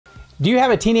Do you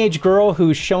have a teenage girl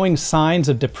who's showing signs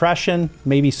of depression,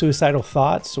 maybe suicidal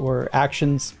thoughts or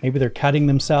actions? Maybe they're cutting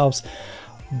themselves.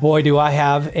 Boy, do I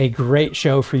have a great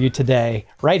show for you today,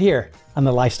 right here on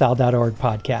the lifestyle.org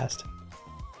podcast.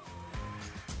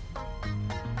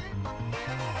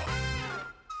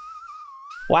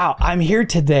 Wow, I'm here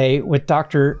today with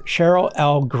Dr. Cheryl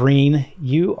L. Green.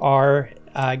 You are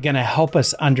going to help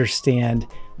us understand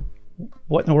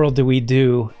what in the world do we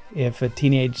do if a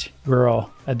teenage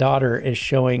girl, a daughter, is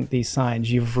showing these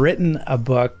signs. You've written a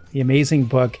book, the amazing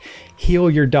book, Heal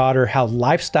Your Daughter, How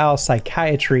Lifestyle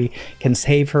Psychiatry Can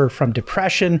Save Her from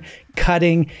Depression,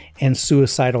 Cutting, and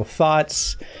Suicidal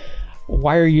Thoughts.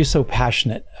 Why are you so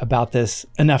passionate about this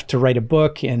enough to write a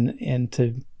book and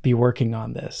to be working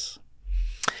on this?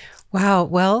 Wow.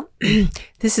 Well,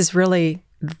 this is really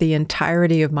the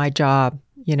entirety of my job,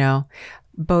 you know,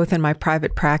 both in my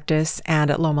private practice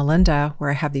and at Loma Linda, where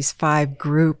I have these 5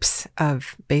 groups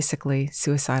of basically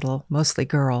suicidal, mostly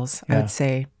girls. Yeah. I would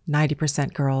say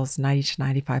 90% girls, 90 to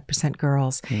 95%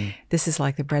 girls. This is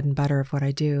like the bread and butter of what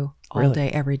I do all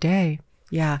day, every day.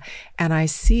 Yeah. And I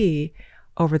see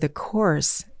over the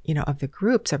course, you know, of the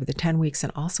groups over the 10 weeks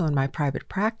and also in my private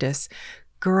practice,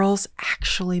 girls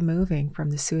actually moving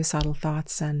from the suicidal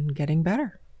thoughts and getting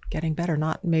better,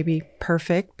 not maybe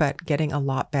perfect, but getting a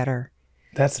lot better.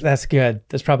 That's good.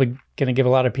 That's probably going to give a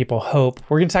lot of people hope.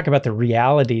 We're going to talk about the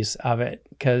realities of it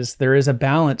because there is a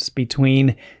balance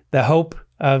between the hope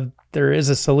of there is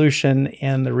a solution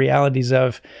and the realities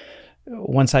of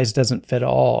one size doesn't fit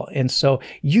all. And so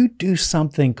you do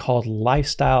something called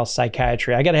lifestyle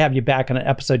psychiatry. I got to have you back on an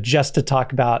episode just to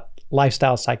talk about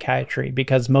lifestyle psychiatry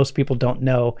because most people don't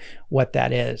know what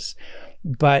that is.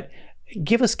 But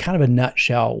give us kind of a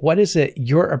nutshell. What is it,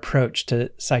 your approach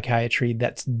to psychiatry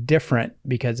that's different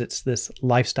because it's this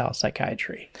lifestyle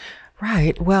psychiatry?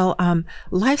 Right. Well,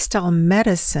 lifestyle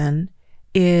medicine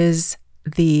is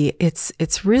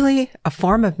it's really a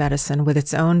form of medicine with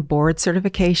its own board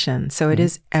certification. So it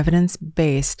is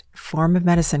evidence-based form of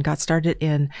medicine. Got started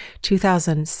in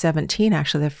 2017,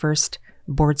 actually, the first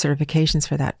board certifications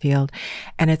for that field.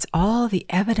 And it's all the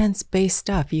evidence-based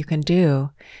stuff you can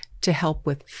do to help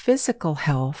with physical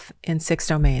health in 6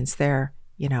 domains. They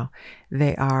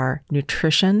are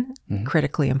nutrition,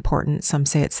 critically important. Some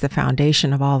say it's the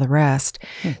foundation of all the rest.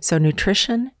 So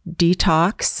nutrition,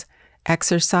 detox,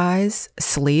 exercise,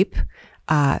 sleep,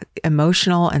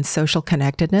 emotional and social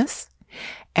connectedness,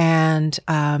 and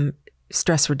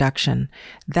stress reduction.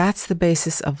 That's the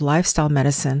basis of lifestyle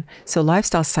medicine. So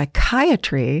lifestyle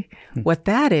psychiatry, what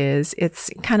that is, it's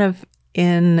kind of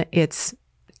in its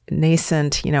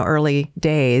nascent, early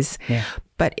days,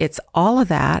 but it's all of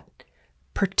that,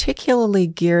 particularly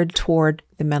geared toward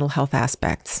the mental health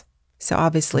aspects. So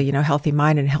obviously, healthy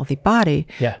mind and healthy body,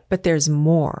 but there's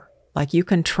more. Like you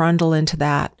can trundle into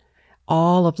that,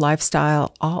 all of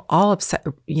lifestyle, all of,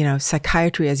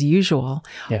 psychiatry as usual,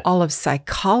 all of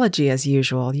psychology as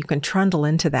usual. You can trundle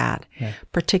into that,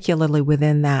 particularly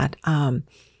within that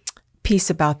piece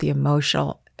about the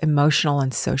emotional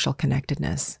and social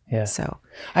connectedness. Yeah. So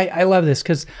I love this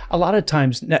because a lot of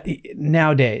times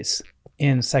nowadays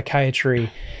in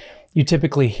psychiatry, you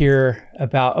typically hear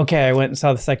about, okay, I went and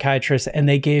saw the psychiatrist and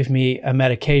they gave me a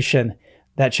medication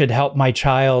that should help my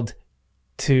child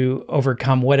to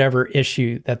overcome whatever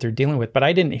issue that they're dealing with. But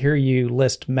I didn't hear you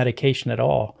list medication at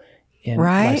all in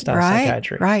lifestyle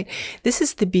psychiatry. Right. This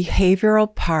is the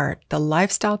behavioral part, the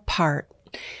lifestyle part,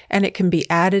 and it can be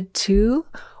added to,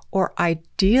 or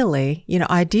ideally,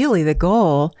 the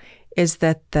goal is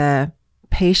that the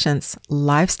patient's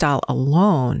lifestyle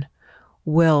alone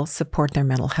will support their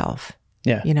mental health.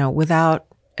 Yeah. Without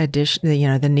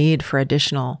the need for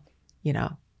additional,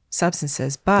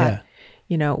 substances. But,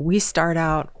 we start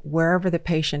out wherever the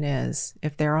patient is.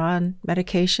 If they're on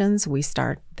medications, we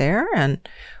start there and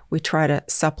we try to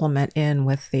supplement in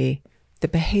with the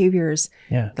behaviors,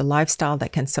 the lifestyle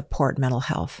that can support mental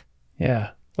health.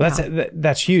 Yeah. Well,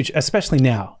 that's huge, especially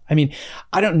now. I mean,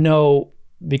 I don't know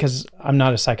because I'm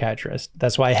not a psychiatrist.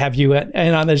 That's why I have you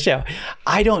in on the show.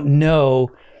 I don't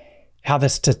know how the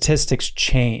statistics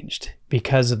changed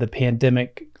because of the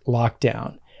pandemic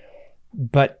lockdown.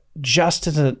 But just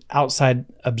as an outside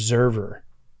observer,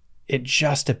 it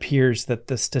just appears that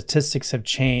the statistics have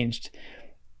changed,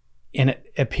 and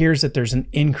it appears that there's an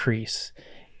increase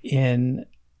in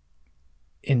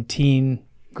teen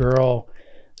girl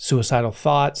suicidal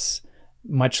thoughts,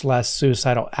 much less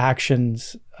suicidal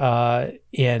actions,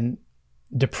 and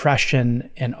depression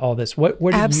and all this. What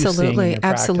are you seeing in your practice?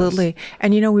 Absolutely.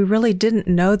 And we really didn't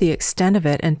know the extent of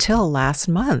it until last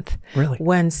month. Really?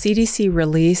 When CDC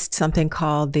released something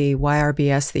called the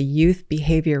YRBS, the Youth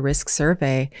Behavior Risk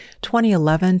Survey,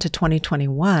 2011 to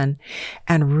 2021.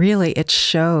 And really it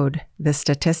showed the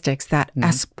statistics that,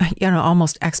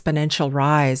 almost exponential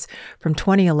rise from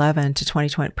 2011 to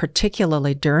 2020,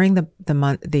 particularly during the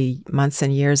months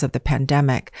and years of the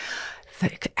pandemic. The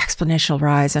exponential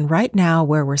rise. And right now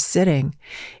where we're sitting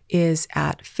is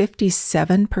at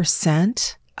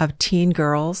 57% of teen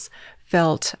girls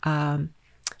felt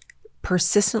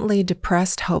persistently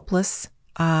depressed, hopeless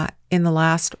in the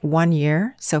last 1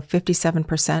 year. So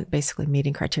 57% basically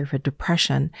meeting criteria for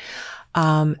depression.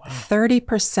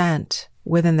 30%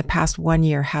 within the past 1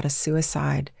 year had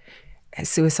suicidal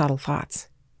thoughts.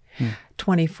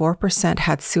 24%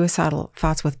 had suicidal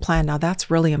thoughts with plan. Now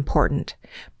that's really important.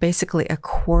 Basically, a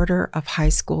quarter of high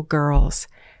school girls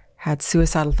had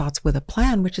suicidal thoughts with a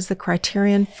plan, which is the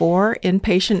criterion for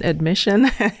inpatient admission.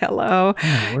 Hello.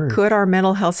 Oh, could our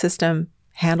mental health system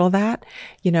handle that?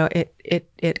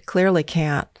 It clearly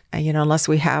can't, unless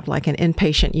we have like an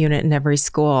inpatient unit in every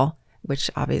school,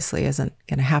 which obviously isn't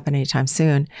going to happen anytime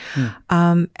soon.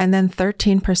 And then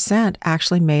 13%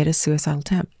 actually made a suicidal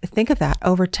attempt. Think of that.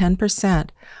 Over 10%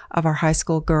 of our high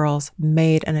school girls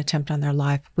made an attempt on their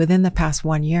life within the past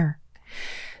 1 year.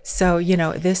 So,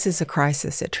 this is a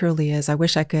crisis. It truly is. I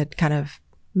wish I could kind of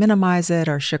minimize it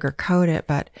or sugarcoat it,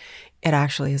 but it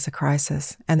actually is a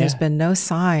crisis. And there's been no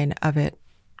sign of it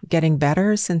getting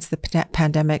better since the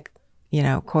pandemic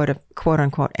quote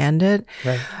unquote ended.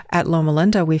 Right. At Loma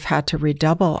Linda, we've had to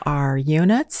redouble our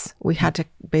units. We had to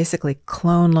basically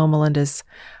clone Loma Linda's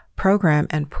program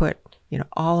and put,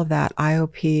 all of that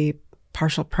IOP,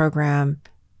 partial program,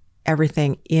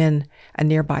 everything in a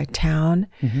nearby town.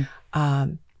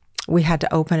 We had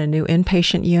to open a new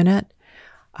inpatient unit.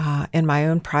 In my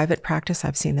own private practice,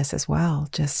 I've seen this as well.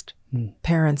 Just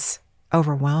parents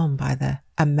overwhelmed by the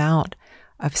amount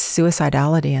of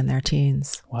suicidality in their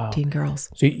teens, teen girls.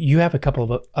 So you have a couple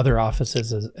of other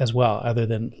offices as well, other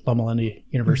than Loma Linda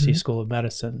University School of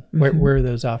Medicine. Where are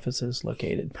those offices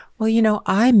located? Well,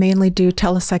 I mainly do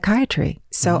telepsychiatry.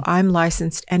 So I'm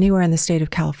licensed anywhere in the state of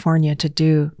California to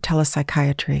do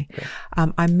telepsychiatry. Okay.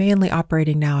 I'm mainly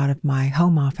operating now out of my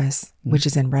home office, which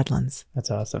is in Redlands.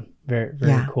 That's awesome. Very,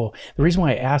 very cool. The reason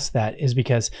why I asked that is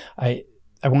because I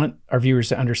want our viewers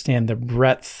to understand the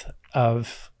breadth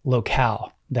of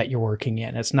locale that you're working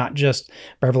in. It's not just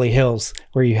Beverly Hills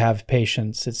where you have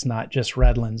patients. It's not just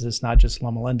Redlands. It's not just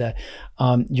Loma Linda.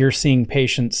 You're seeing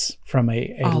patients from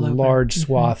a large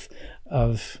swath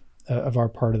of our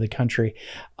part of the country.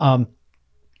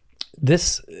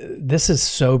 This is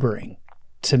sobering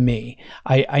to me.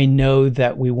 I know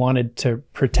that we wanted to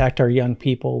protect our young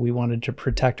people. We wanted to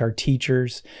protect our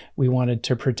teachers. We wanted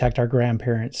to protect our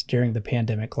grandparents during the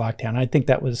pandemic lockdown. I think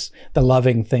that was the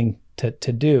loving thing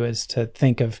to do, is to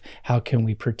think of how can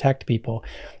we protect people.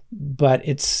 But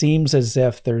it seems as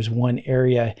if there's one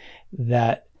area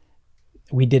that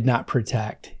we did not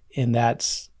protect, and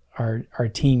that's our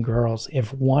teen girls.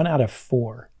 If 1 out of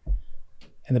 4,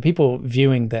 and the people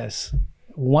viewing this,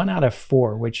 1 out of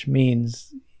 4, which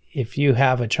means if you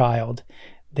have a child,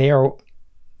 they are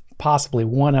possibly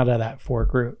 1 out of that 4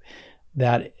 group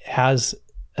that has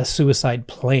a suicide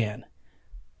plan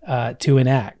to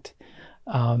enact.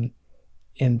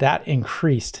 And that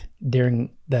increased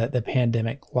during the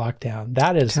pandemic lockdown.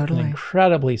 That is an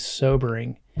incredibly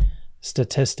sobering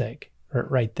statistic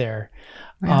right there.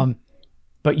 Yeah.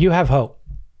 But you have hope.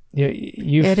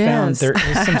 You found there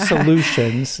is some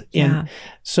solutions.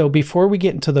 So before we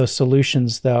get into those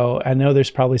solutions, though, I know there's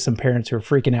probably some parents who are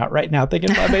freaking out right now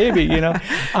thinking, my baby,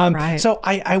 So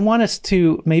I want us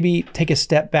to maybe take a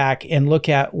step back and look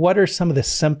at what are some of the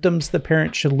symptoms the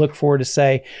parent should look for to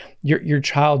say your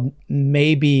child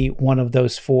may be one of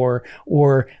those 4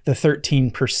 or the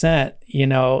 13%,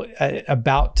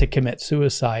 about to commit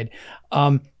suicide.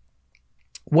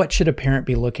 What should a parent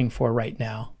be looking for right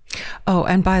now? Oh,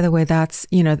 and by the way, that's,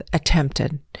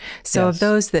 attempted. So of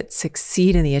those that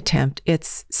succeed in the attempt,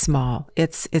 it's small.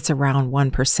 It's around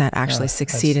 1% actually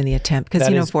succeed in the attempt.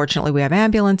 Because, fortunately we have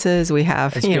ambulances, we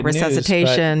have,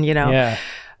 resuscitation, news,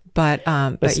 but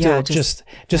still, just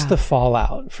the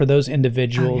fallout for those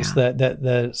individuals,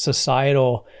 the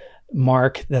societal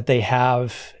mark that they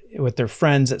have with their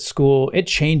friends at school, it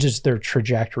changes their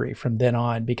trajectory from then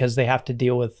on, because they have to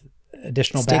deal with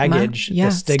additional baggage, the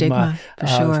stigma for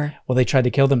sure. Well, they tried to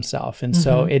kill themselves. And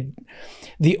so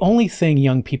the only thing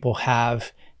young people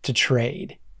have to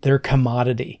trade, their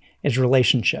commodity, is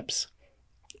relationships.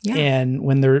 Yeah. And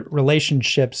when their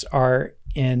relationships are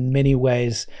in many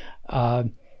ways, that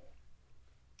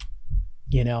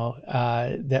they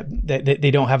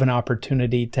don't have an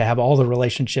opportunity to have all the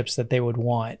relationships that they would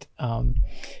want.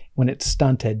 When it's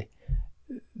stunted,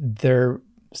 their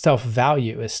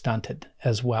self-value is stunted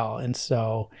as well. And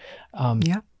so,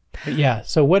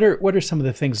 so what are some of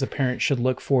the things the parent should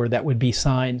look for that would be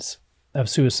signs of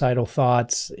suicidal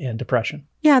thoughts and depression?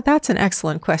 Yeah, that's an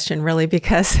excellent question, really,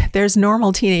 because there's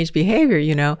normal teenage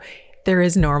behavior, there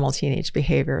is normal teenage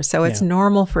behavior. So it's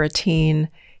normal for a teen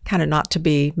kind of not to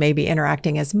be maybe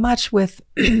interacting as much with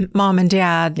mom and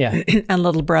dad and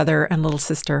little brother and little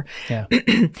sister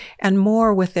and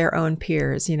more with their own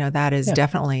peers. That is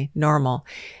definitely normal.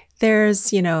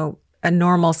 There's, a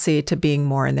normalcy to being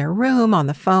more in their room, on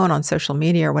the phone, on social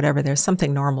media or whatever. There's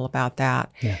something normal about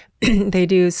that. Yeah. They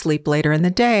do sleep later in the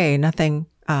day, nothing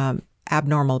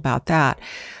abnormal about that.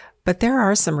 But there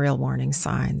are some real warning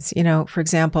signs. For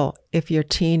example, if your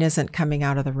teen isn't coming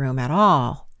out of the room at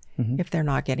all, if they're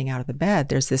not getting out of the bed,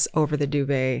 there's this over the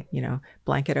duvet,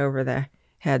 blanket over the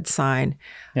head sign.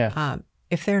 Yeah.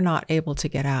 If they're not able to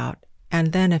get out,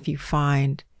 and then if you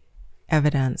find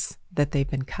evidence that they've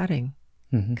been cutting,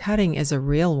 cutting is a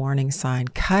real warning sign.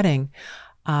 Cutting,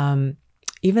 even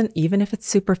if it's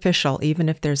superficial, even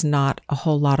if there's not a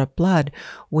whole lot of blood,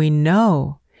 we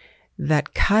know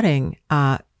that cutting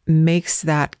makes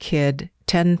that kid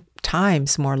 10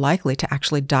 times more likely to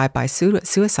actually die by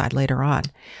suicide later on.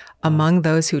 Among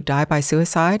those who die by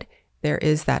suicide, there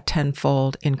is that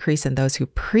tenfold increase in those who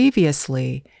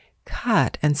previously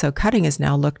cut. And so cutting is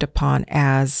now looked upon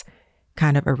as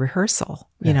kind of a rehearsal,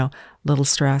 little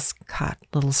stress, cut,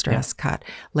 little stress, cut.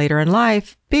 Later in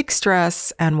life, big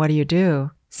stress. And what do?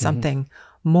 Something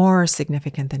more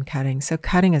significant than cutting. So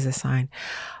cutting is a sign.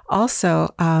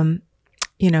 Also,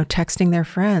 texting their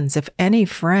friends. If any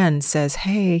friend says,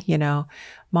 hey,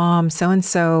 mom,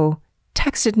 so-and-so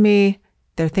texted me,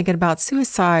 they're thinking about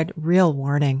suicide, real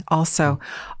warning. Also,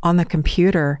 on the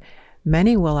computer,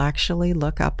 many will actually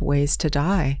look up ways to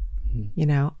die,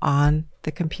 on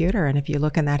the computer. And if you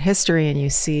look in that history and you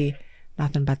see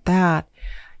nothing but that,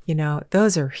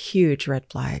 those are huge red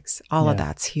flags. All of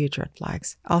that's huge red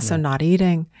flags. Also, not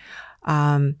eating.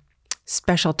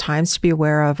 Special times to be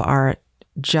aware of are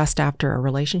just after a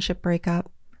relationship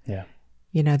breakup. Yeah.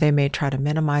 They may try to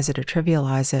minimize it or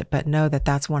trivialize it, but know that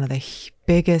that's one of the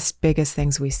biggest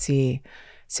things we see,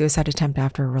 suicide attempt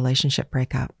after a relationship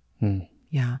breakup.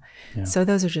 Yeah. So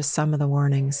those are just some of the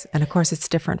warnings. And of course, it's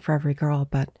different for every girl,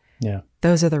 but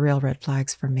those are the real red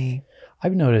flags for me.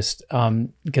 I've noticed,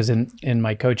 because in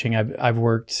my coaching, I've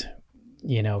worked,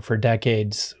 for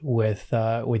decades with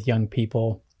young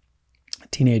people,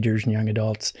 teenagers and young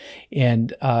adults.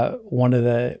 And one of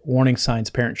the warning signs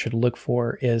parents should look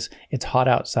for is it's hot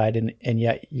outside and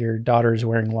yet your daughter is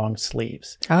wearing long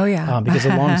sleeves. Oh, yeah. Because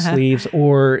of long sleeves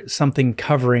or something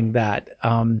covering that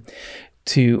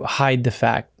to hide the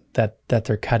fact that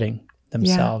they're cutting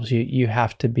themselves. You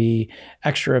have to be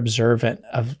extra observant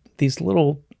of these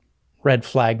little red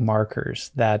flag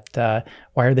markers that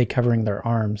why are they covering their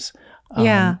arms?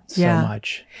 So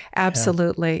much.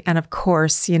 Absolutely. Yeah. And of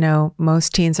course,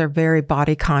 most teens are very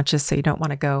body conscious, so you don't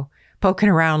want to go poking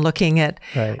around looking at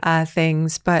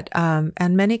things. But,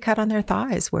 and many cut on their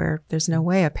thighs where there's no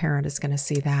way a parent is going to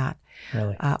see that.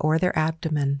 Really? Or their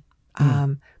abdomen.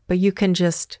 But you can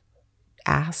just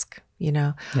ask,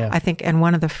 I think, and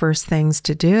one of the first things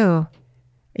to do,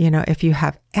 if you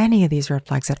have any of these red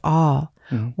flags at all,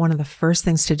 one of the first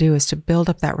things to do is to build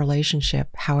up that relationship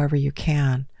however you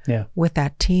can. With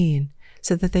that teen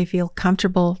so that they feel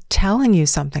comfortable telling you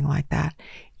something like that.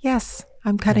 Yes,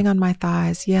 I'm cutting on my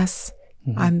thighs. Yes,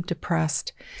 I'm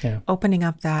depressed. Opening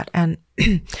up that. And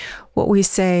what we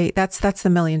say, that's the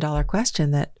 $1 million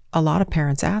question that a lot of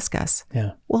parents ask us.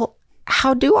 Well,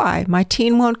 how do I? My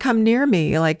teen won't come near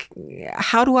me. Like,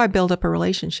 how do I build up a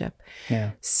relationship?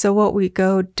 So what we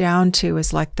go down to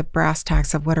is like the brass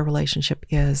tacks of what a relationship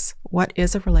is. What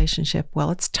is a relationship? Well,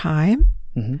 it's time.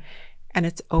 And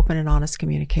it's open and honest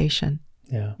communication.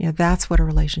 That's what a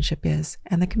relationship is.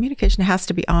 And the communication has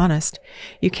to be honest.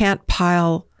 You can't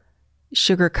pile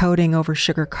sugar coating over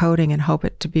sugar coating and hope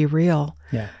it to be real.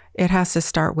 It has to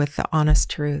start with the honest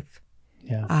truth.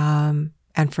 And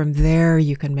from there,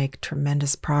 you can make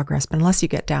tremendous progress. But unless you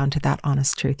get down to that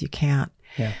honest truth, you can't.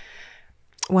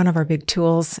 One of our big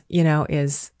tools,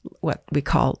 is what we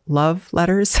call love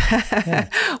letters,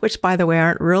 which, by the way,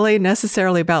 aren't really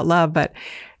necessarily about love, but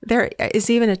there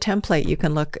is even a template you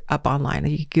can look up online.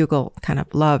 You Google kind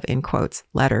of love in quotes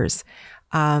letters.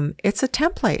 It's a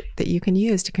template that you can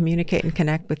use to communicate and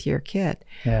connect with your kid.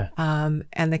 And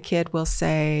the kid will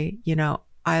say,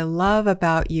 I love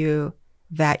about you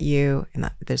that you, and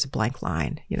there's a blank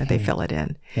line, they fill it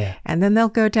in. Yeah. And then they'll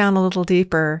go down a little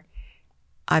deeper.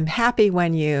 I'm happy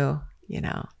when you,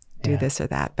 do this or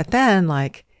that. But then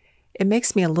it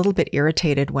makes me a little bit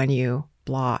irritated when you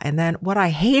blah. And then what I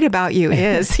hate about you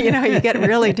is, you get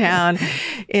really down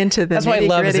into the That's why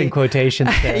love is in quotations.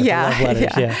 Yeah, love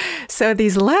letters, yeah. So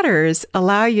these letters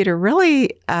allow you to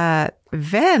really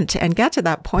vent and get to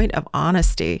that point of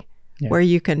honesty where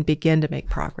you can begin to make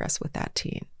progress with that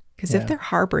teen. Because if they're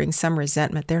harboring some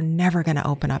resentment, they're never going to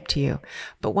open up to you.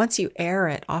 But once you air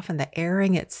it, often the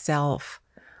airing itself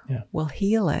will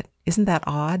heal it. Isn't that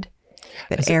odd?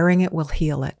 That airing it will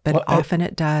heal it, but often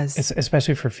it does.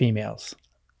 Especially for females.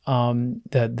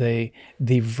 The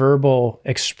verbal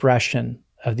expression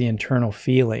of the internal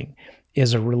feeling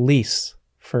is a release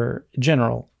for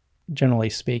generally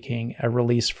speaking, a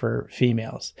release for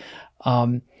females.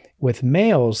 With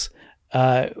males,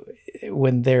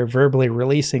 when they're verbally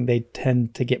releasing, they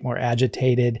tend to get more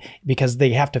agitated because they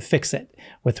have to fix it.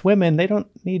 With women, they don't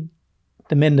need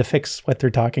the men to fix what they're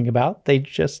talking about. They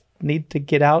just need to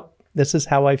get out, this is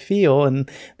how I feel, and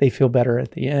they feel better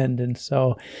at the end. And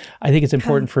so I think it's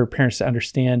important for parents to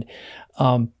understand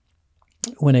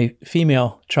when a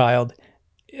female child,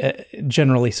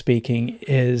 generally speaking,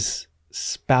 is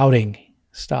spouting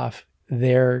stuff,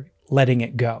 they're letting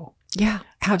it go. Yeah,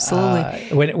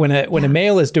 absolutely. When a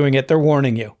male is doing it, they're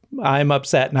warning you. I'm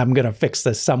upset and I'm going to fix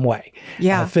this some way,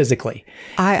 physically.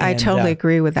 I totally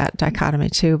agree with that dichotomy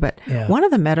too. But one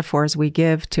of the metaphors we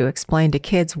give to explain to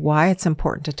kids why it's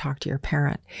important to talk to your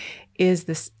parent is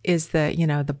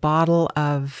the bottle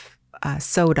of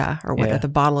soda, or whether the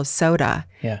bottle of soda,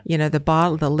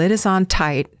 the lid is on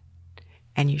tight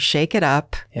and you shake it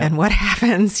up and what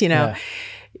happens,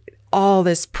 all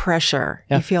this pressure,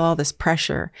 you feel all this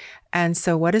pressure. And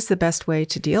so what is the best way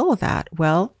to deal with that?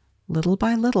 Well, little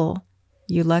by little,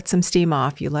 you let some steam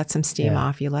off,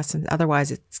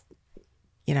 otherwise it's,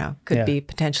 could be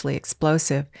potentially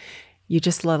explosive. You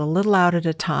just let a little out at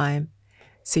a time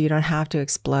so you don't have to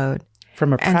explode. So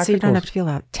you don't have to feel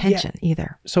that tension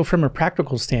either. So from a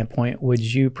practical standpoint, would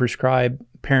you prescribe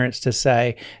parents to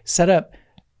say, set up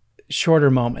shorter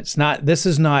moments? This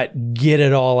is not get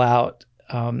it all out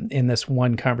in this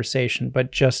one conversation,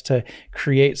 but just to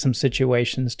create some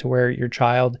situations to where your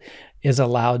child is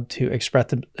allowed to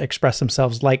express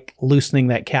themselves, like loosening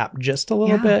that cap just a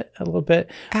little bit, Absolutely.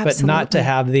 But not to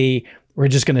have we're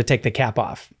just going to take the cap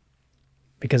off,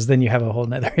 because then you have a whole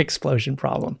nother explosion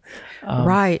problem.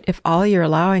 Right. If all you're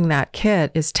allowing that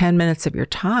kid is 10 minutes of your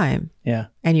time,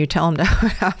 and you tell them to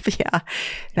have,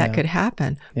 that could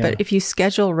happen. Yeah. But if you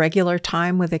schedule regular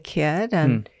time with a kid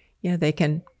and, they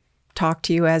can talk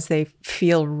to you as they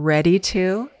feel ready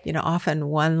to, often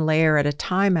one layer at a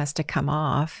time has to come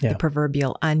off, the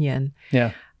proverbial onion,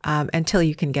 until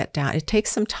you can get down. It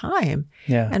takes some time.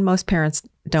 Yeah. And most parents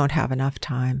don't have enough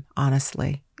time,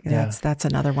 honestly. That's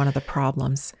another one of the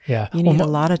problems. Yeah. You need a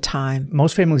lot of time.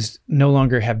 Most families no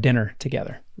longer have dinner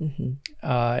together. Mm-hmm.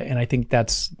 And I think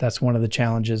that's one of the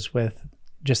challenges with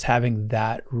just having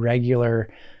that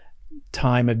regular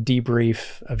time of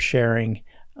debrief, of sharing.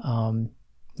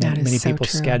 Many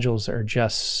people's schedules are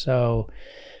just so,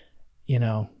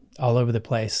 all over the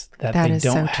place that they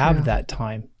don't have that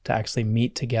time to actually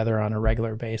meet together on a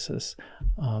regular basis.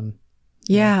 And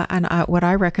what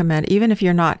I recommend, even if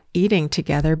you're not eating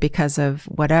together because of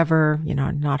whatever,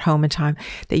 not home in time,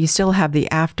 that you still have the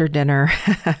after dinner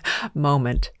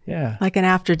moment. Yeah. Like an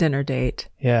after dinner date.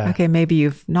 Yeah. Okay, maybe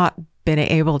you've not been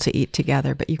able to eat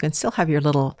together, but you can still have your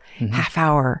little half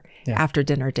hour after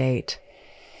dinner date.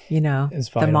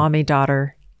 The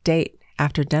mommy-daughter date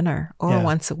after dinner, or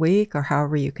once a week, or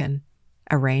however you can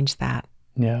arrange that.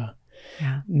 Yeah.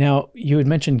 Now, you had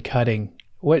mentioned cutting.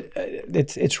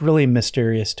 It's really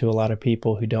mysterious to a lot of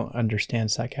people who don't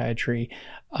understand psychiatry.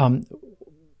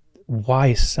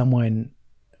 Why someone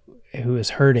who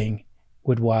is hurting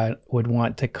would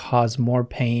want to cause more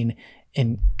pain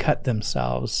and cut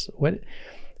themselves.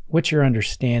 What's your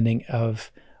understanding of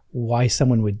why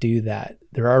someone would do that?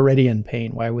 They're already in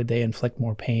pain. Why would they inflict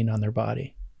more pain on their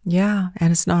body? Yeah,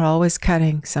 and it's not always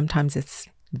cutting. Sometimes it's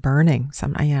burning.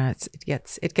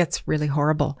 It gets really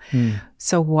horrible.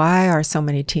 So why are so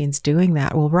many teens doing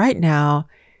that? Well, right now,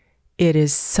 it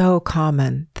is so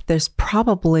common that there's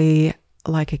probably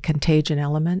like a contagion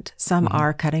element. Some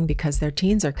are cutting because their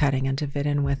teens are cutting, and to fit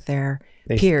in with their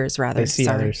peers, rather. They see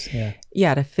others.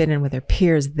 Yeah, to fit in with their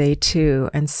peers, they too.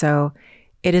 And so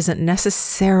it isn't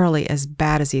necessarily as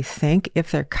bad as you think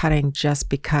if they're cutting just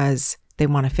because they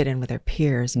want to fit in with their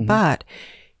peers. But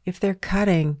if they're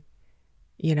cutting,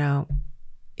 it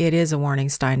is a warning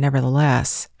sign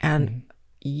nevertheless. And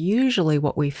usually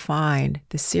what we find,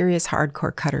 the serious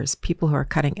hardcore cutters, people who are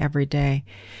cutting every day,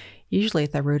 usually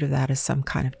at the root of that is some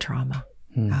kind of trauma,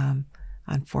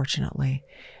 unfortunately.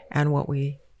 And what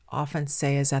we often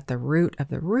say is at the root of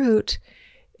the root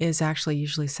is actually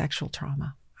usually sexual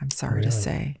trauma. I'm sorry to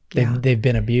say. They've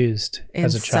been abused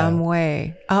as a child. In some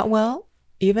way. Well,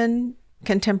 even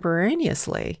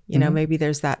contemporaneously, you know, maybe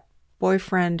there's that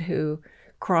boyfriend who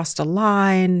crossed a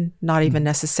line, not even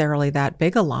necessarily that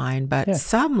big a line, but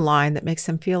some line that makes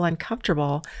them feel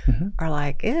uncomfortable, or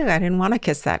like, ew, I didn't want to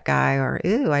kiss that guy, or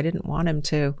ew, I didn't want him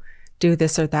to do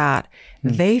this or that.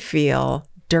 They feel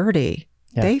dirty.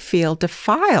 They feel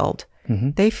defiled.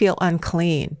 They feel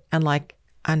unclean and like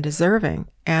undeserving.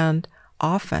 And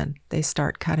often they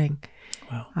start cutting.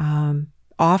 Wow.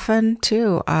 Often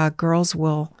too, girls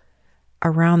will,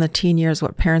 around the teen years,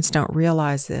 what parents don't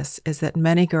realize this is that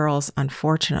many girls,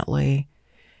 unfortunately,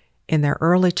 in their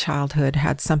early childhood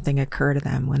had something occur to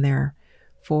them when they're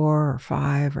 4 or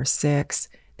 5 or 6.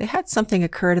 They had something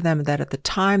occur to them that at the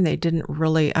time they didn't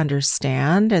really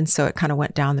understand. And so it kind of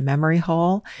went down the memory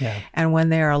hole. And when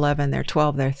they're 11, they're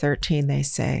 12, they're 13, they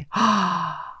say,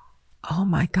 oh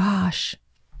my gosh,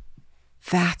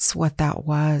 that's what that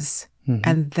was.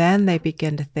 And then they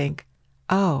begin to think,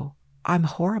 oh, I'm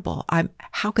horrible.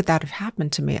 How could that have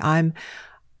happened to me? I'm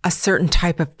a certain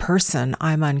type of person.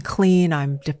 I'm unclean.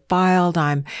 I'm defiled.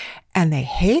 And they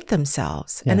hate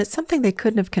themselves. And it's something they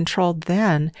couldn't have controlled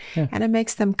then. And it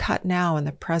makes them cut now in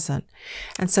the present.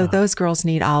 And so those girls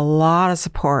need a lot of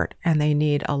support, and they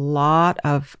need a lot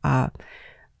of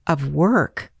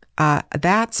work.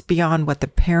 That's beyond what the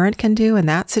parent can do in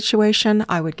that situation.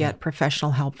 I would get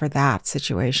professional help for that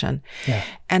situation.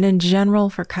 And in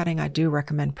general, for cutting, I do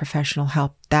recommend professional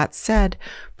help. That said,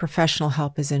 professional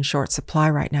help is in short supply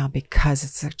right now because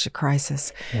it's such a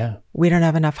crisis. We don't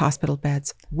have enough hospital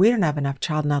beds. We don't have enough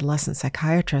child and adolescent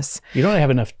psychiatrists. You don't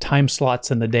have enough time slots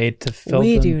in the day to fill them.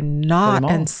 We do not.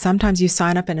 And sometimes you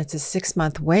sign up and it's a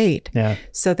 6-month wait.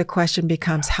 So the question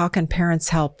becomes, how can parents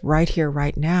help right here,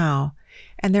 right now?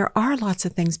 And there are lots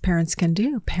of things parents can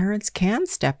do. Parents can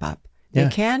step up. They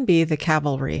can be the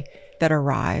cavalry that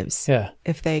arrives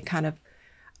if they kind of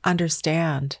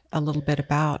understand a little bit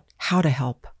about how to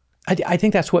help. I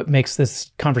think that's what makes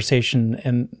this conversation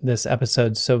and this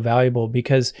episode so valuable,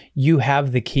 because you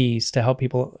have the keys to help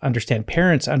people understand,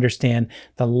 parents understand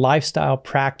the lifestyle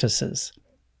practices,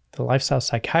 the lifestyle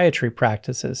psychiatry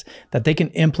practices that they can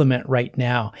implement right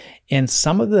now. And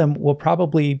some of them will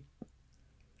probably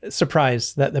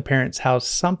surprised that the parents, how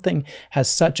something has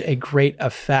such a great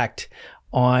effect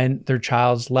on their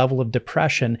child's level of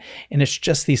depression. And it's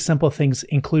just these simple things,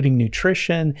 including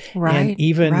nutrition. And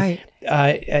even,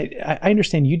 I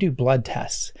understand you do blood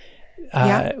tests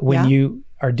when you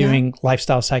are doing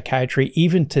lifestyle psychiatry,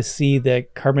 even to see the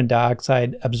carbon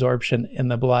dioxide absorption in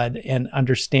the blood and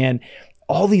understand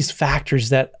all these factors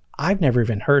that I've never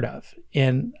even heard of.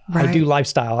 And I do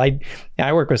lifestyle.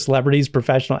 I work with celebrities,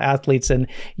 professional athletes, and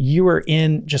you are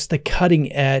in just the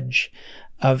cutting edge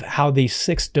of how these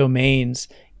 6 domains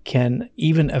can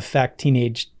even affect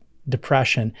teenage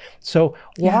depression. So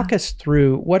walk us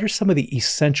through, what are some of the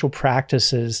essential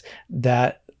practices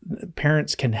that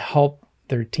parents can help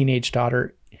their teenage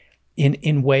daughter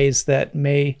in ways that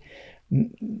may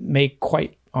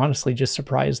quite honestly just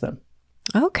surprise them?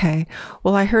 Okay.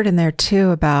 Well, I heard in there too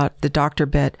about the doctor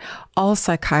bit. All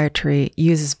psychiatry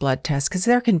uses blood tests because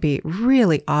there can be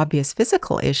really obvious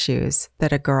physical issues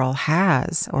that a girl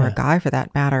has, or a guy for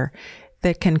that matter,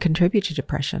 that can contribute to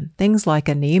depression. Things like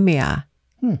anemia.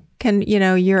 Can,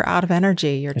 you're out of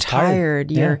energy, you're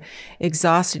tired, you're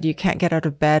exhausted, you can't get out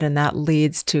of bed, and that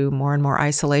leads to more and more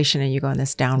isolation, and you go in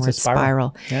this downward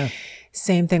spiral.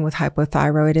 Same thing with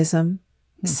hypothyroidism.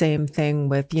 Same thing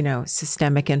with,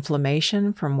 systemic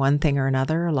inflammation from one thing or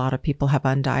another. A lot of people have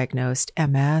undiagnosed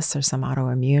MS or some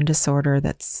autoimmune disorder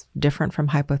that's different from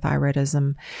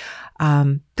hypothyroidism.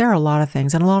 There are a lot of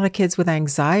things. And a lot of kids with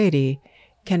anxiety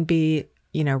can be,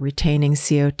 retaining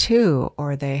CO2,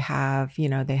 or they have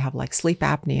like sleep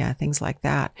apnea, things like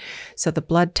that. So the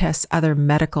blood tests, other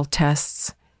medical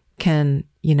tests can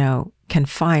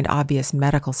find obvious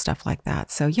medical stuff like that.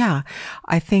 So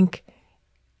I think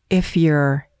if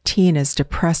your teen is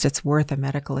depressed, it's worth a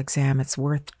medical exam. It's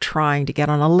worth trying to get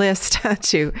on a list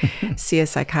to see a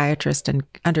psychiatrist and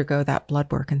undergo that blood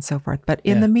work and so forth. But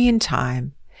in the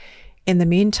meantime,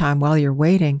 while you're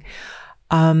waiting,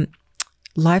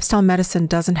 lifestyle medicine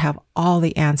doesn't have all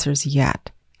the answers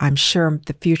yet. I'm sure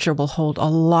the future will hold a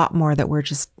lot more that we're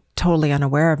just totally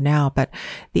unaware of now. But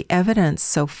the evidence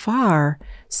so far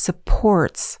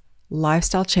supports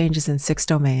lifestyle changes in 6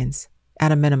 domains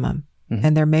at a minimum.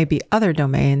 And there may be other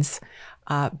domains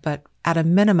But at a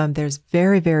minimum, there's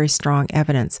very, very strong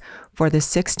evidence for the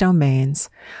 6 domains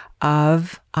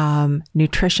of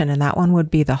nutrition. And that one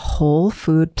would be the whole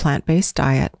food plant-based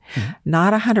diet,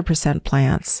 not 100%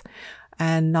 plants,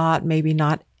 and maybe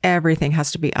not everything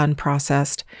has to be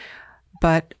unprocessed,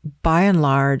 but by and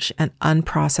large, an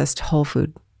unprocessed whole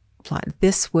food plant.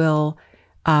 This will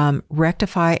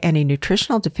rectify any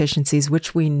nutritional deficiencies,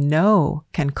 which we know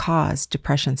can cause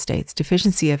depression states.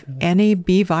 Deficiency of any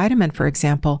B vitamin, for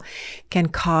example, can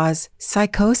cause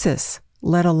psychosis,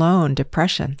 let alone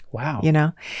depression.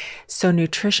 Wow. So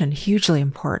nutrition, hugely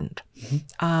important.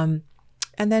 And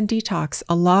then detox.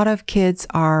 A lot of kids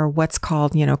are what's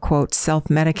called, quote,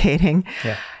 self-medicating.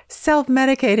 Yeah.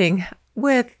 Self-medicating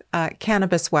with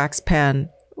cannabis wax pen,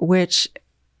 which,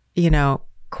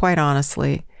 quite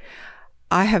honestly,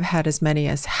 I have had as many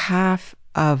as half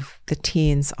of the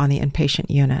teens on the inpatient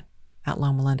unit at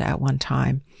Loma Linda at one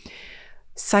time,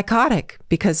 psychotic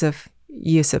because of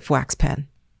use of wax pen.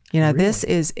 Really? This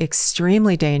is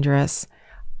extremely dangerous.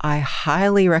 I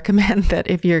highly recommend that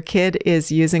if your kid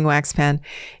is using wax pen,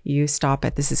 you stop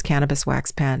it. This is cannabis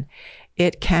wax pen.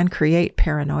 It can create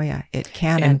paranoia. It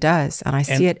can and does. And I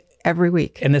see it every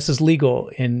week. And this is legal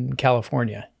in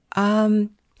California.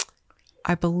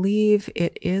 I believe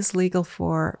it is legal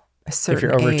for a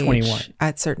certain age. If you're over 21.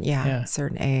 At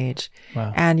certain age.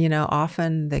 Wow. And,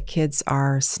 often the kids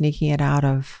are sneaking it out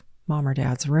of mom or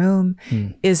dad's room.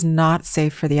 Is not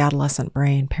safe for the adolescent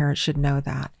brain. Parents should know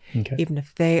that. Okay. Even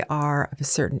if they are of a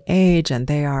certain age and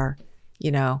they are,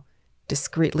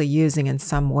 discreetly using in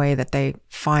some way that they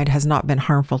find has not been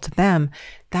harmful to them,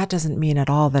 that doesn't mean at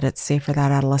all that it's safe for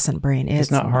that adolescent brain.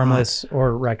 It's not harmless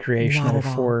or recreational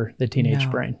for the teenage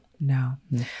brain. No.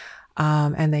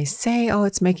 And they say,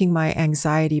 it's making my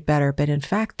anxiety better. But in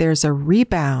fact, there's a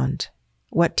rebound.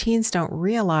 What teens don't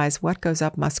realize, what goes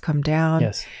up must come down.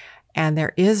 Yes. And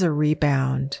there is a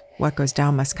rebound. What goes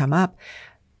down must come up.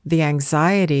 The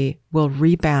anxiety will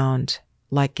rebound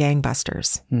like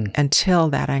gangbusters until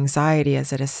that anxiety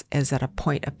is at a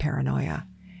point of paranoia.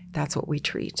 That's what we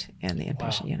treat in the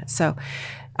inpatient unit. So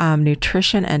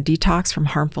nutrition and detox from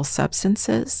harmful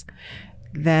substances.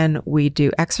 Then we do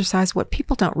exercise. What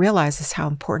people don't realize is how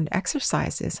important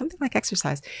exercise is. Something like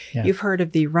exercise. Yeah. You've heard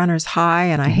of the runner's high,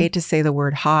 and I hate to say the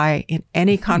word high in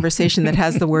any conversation that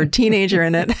has the word teenager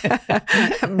in it.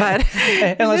 But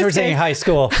unless we're saying high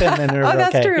school, then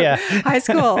that's okay. true. Yeah. High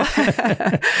school.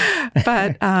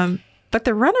 But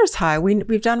the runner's high,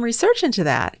 we've done research into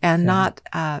that, and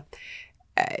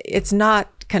it's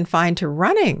not confined to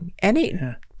running.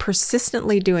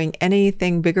 Persistently doing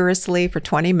anything vigorously for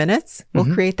 20 minutes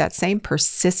will create that same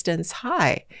persistence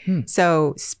high.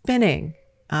 So spinning,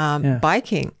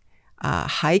 biking,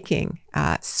 hiking,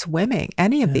 swimming,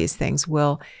 any of these things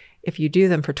will, if you do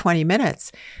them for 20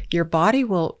 minutes, your body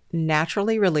will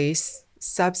naturally release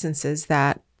substances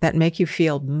that make you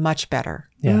feel much better,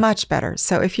 much better.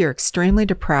 So if you're extremely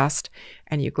depressed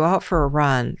and you go out for a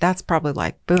run, that's probably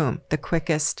like, boom, the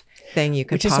quickest thing you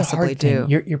could possibly do.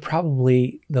 You're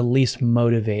probably the least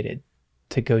motivated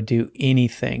to go do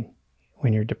anything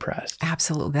when you're depressed.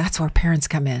 Absolutely. That's where parents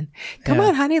come in. Come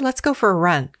on, honey, let's go for a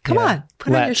run. Come on,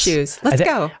 put on your shoes. Let's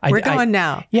go. We're going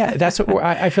now. Yeah, that's what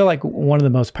I feel like one of the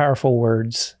most powerful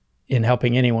words in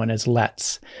helping anyone is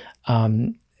let's.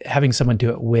 Having someone do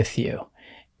it with you.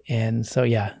 And so,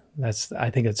 I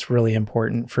think it's really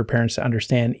important for parents to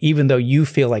understand, even though you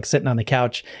feel like sitting on the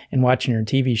couch and watching your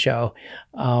TV show,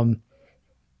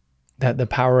 that the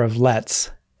power of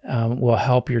let's will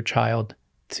help your child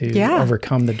to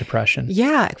overcome the depression.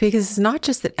 Yeah, because it's not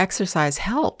just that exercise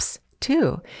helps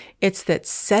too. It's that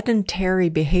sedentary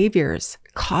behaviors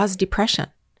cause depression.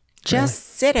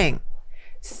 Just sitting,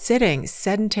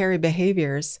 sedentary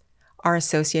behaviors are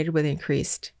associated with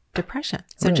increased depression.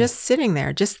 So just sitting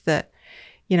there, just the,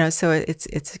 so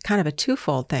it's kind of a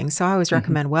twofold thing. So I always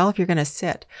recommend, well, if you're going to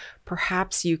sit,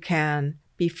 perhaps you can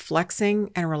be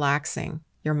flexing and relaxing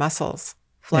your muscles,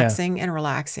 and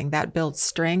relaxing. That builds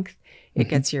strength. It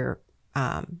gets your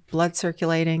blood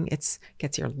circulating. It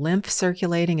gets your lymph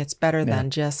circulating. It's better than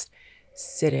just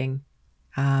sitting.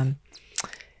 So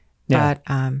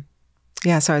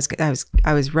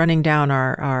I was running down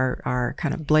our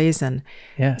kind of blazon.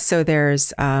 Yeah. So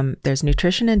there's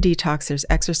nutrition and detox, there's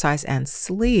exercise and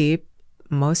sleep.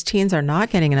 Most teens are not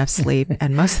getting enough sleep,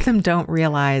 and most of them don't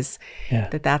realize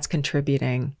that that's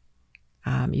contributing.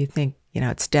 You think,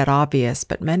 it's dead obvious,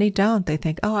 but many don't. They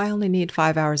think, I only need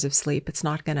 5 hours of sleep. It's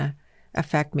not going to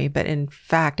affect me. But in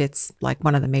fact, it's like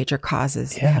one of the major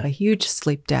causes. They have a huge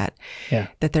sleep debt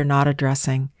that they're not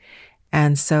addressing.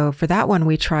 And so for that one,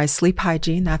 we try sleep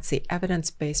hygiene. That's the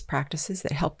evidence-based practices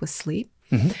that help with sleep.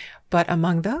 But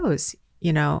among those,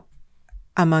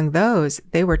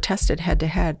 they were tested head to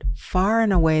head. Far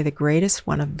and away, the greatest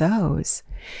one of those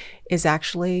is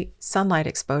actually sunlight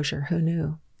exposure. Who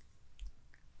knew?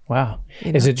 Wow.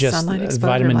 Is it just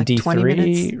vitamin like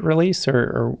D3 release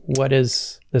or what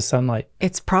is the sunlight?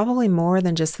 It's probably more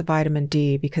than just the vitamin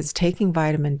D, because taking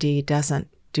vitamin D doesn't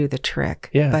do the trick.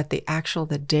 Yeah. But the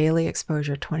daily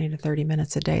exposure, 20 to 30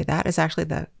 minutes a day, that is actually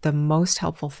the most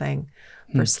helpful thing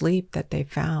for sleep that they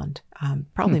found.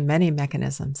 Probably many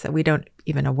mechanisms that we aren't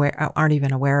even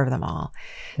aware of them all.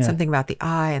 Yeah. Something about the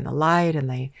eye and the light and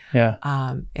the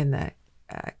in the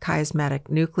chiasmatic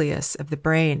nucleus of the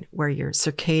brain where your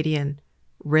circadian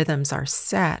rhythms are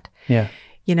set. Yeah.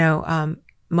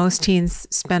 Most teens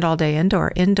spend all day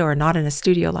indoor, not in a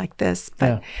studio like this,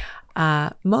 but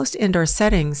most indoor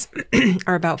settings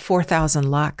are about 4,000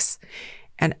 lux.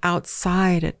 And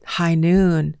outside at high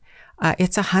noon,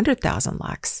 it's 100,000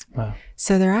 lux. Wow.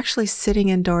 So they're actually sitting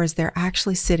indoors. They're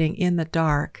actually sitting in the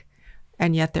dark,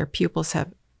 and yet their pupils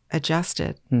have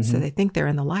adjusted. So they think they're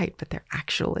in the light, but they're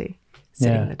actually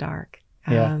sitting in the dark.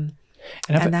 And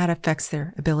that affects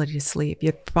their ability to sleep.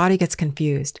 Your body gets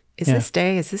confused. Is this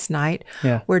day? Is this night?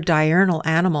 Yeah. We're diurnal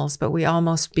animals, but we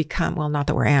almost become, well, not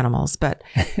that we're animals, but,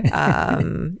 that's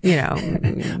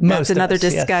another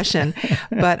discussion.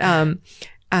 But,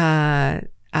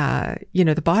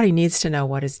 the body needs to know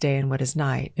what is day and what is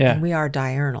night. Yeah. And we are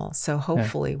diurnal. So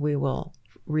hopefully we will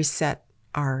reset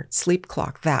our sleep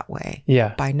clock that way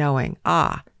by knowing,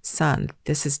 sun,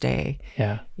 this is day.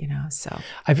 Yeah. So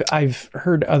I've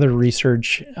heard other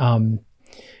research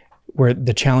where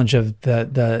the challenge of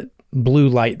the blue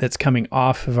light that's coming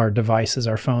off of our devices,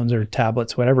 our phones or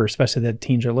tablets, whatever, especially that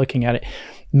teens are looking at it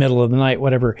middle of the night,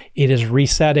 whatever, it is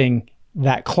resetting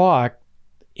that clock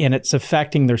and it's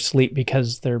affecting their sleep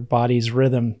because their body's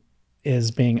rhythm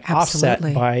is being offset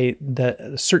by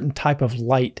the certain type of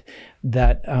light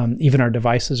that even our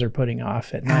devices are putting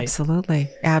off at night. Absolutely.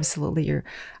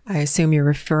 I assume you're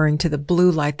referring to the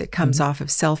blue light that comes off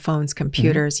of cell phones,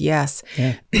 computers. Yes.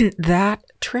 Yeah. That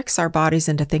tricks our bodies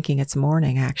into thinking it's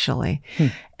morning, actually.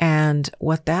 And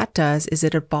what that does is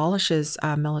it abolishes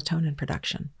melatonin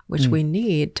production, which we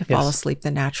need to fall asleep the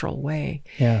natural way.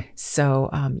 Yeah. So,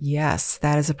 yes,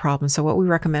 that is a problem. So what we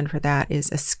recommend for that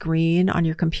is a screen on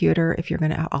your computer. If you're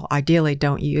going to, ideally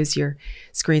don't use your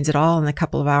screens at all in a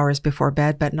couple of hours before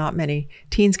bed, but not many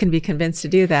teens can be convinced to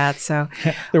do that. So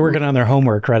they're working on their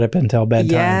homework right up until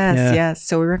bedtime. Yes.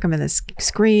 So we recommend the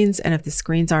screens. And if the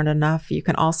screens aren't enough, you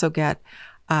can also get,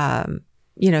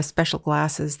 special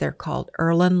glasses. They're called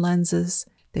Erlen lenses.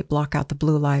 They block out the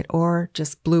blue light, or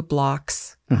just blue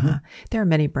blocks. There are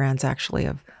many brands actually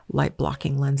of light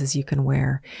blocking lenses you can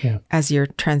wear as you're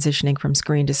transitioning from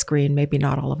screen to screen. Maybe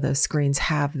not all of those screens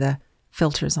have the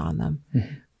filters on them,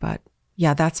 but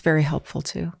that's very helpful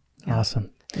too. Yeah. Awesome.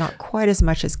 Not quite as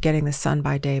much as getting the sun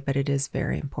by day, but it is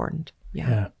very important.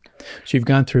 Yeah. So you've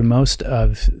gone through most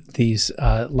of these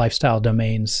lifestyle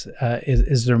domains.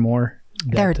 Is there more?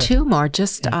 There are two more.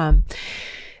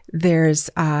 There's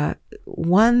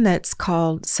one that's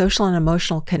called social and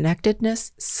emotional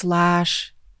connectedness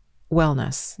 /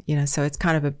 wellness. So it's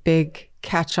kind of a big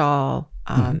catch-all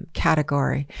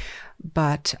category,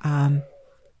 but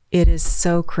it is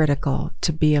so critical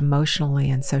to be emotionally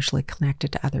and socially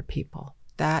connected to other people.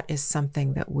 That is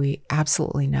something that we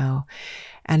absolutely know.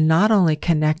 And not only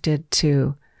connected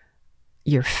to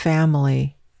your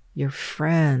family, your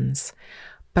friends,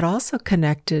 but also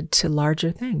connected to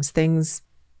larger things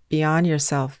beyond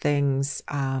yourself, things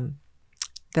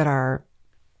that are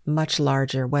much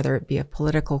larger, whether it be a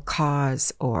political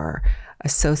cause or a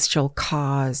social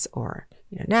cause or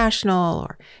national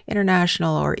or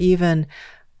international or even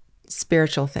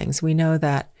spiritual things. We know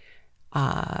that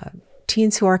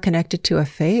teens who are connected to a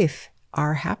faith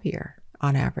are happier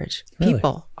on average. Really?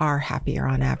 People are happier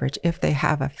on average if they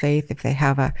have a faith, if they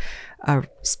have a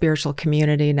spiritual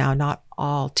community. Now, not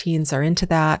all teens are into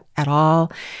that at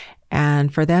all.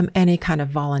 And for them, any kind of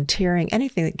volunteering,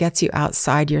 anything that gets you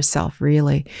outside yourself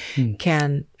really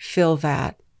can fill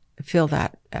that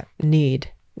fundamental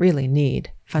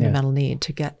need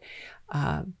to get,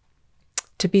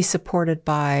 to be supported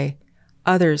by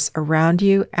others around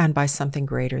you and by something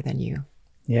greater than you.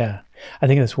 Yeah. I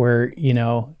think that's where,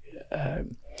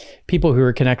 people who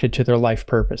are connected to their life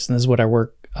purpose, and this is what I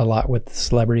work a lot with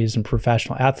celebrities and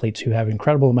professional athletes who have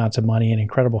incredible amounts of money and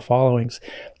incredible followings,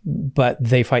 but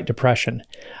they fight depression.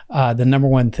 The number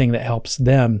one thing that helps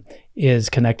them is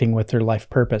connecting with their life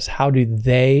purpose. How do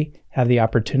they have the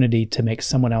opportunity to make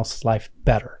someone else's life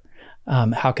better?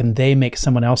 How can they make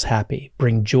someone else happy,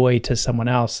 bring joy to someone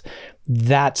else?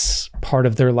 That's part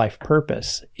of their life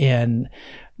purpose. And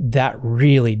that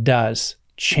really does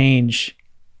change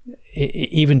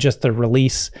even just the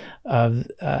release of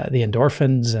the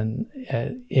endorphins and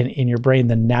in your brain.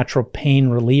 The natural pain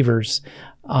relievers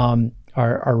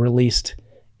are released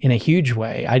in a huge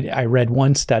way. I read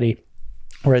one study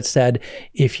where it said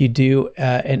if you do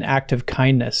an act of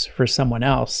kindness for someone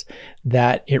else,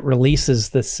 that it releases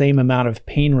the same amount of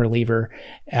pain reliever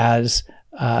as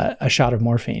a shot of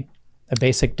morphine, a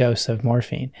basic dose of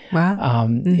morphine. Wow.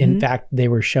 In fact, they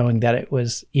were showing that it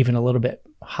was even a little bit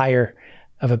higher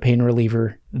of a pain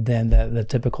reliever than the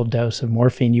typical dose of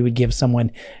morphine you would give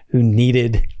someone who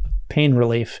needed pain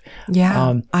relief.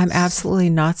 Yeah, I'm absolutely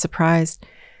not surprised.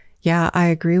 Yeah, I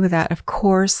agree with that. Of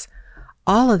course,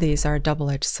 all of these are a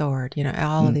double-edged sword.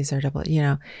 All of these are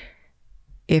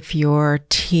if your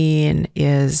teen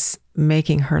is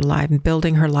making her life and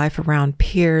building her life around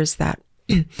peers that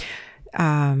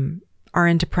are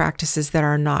into practices that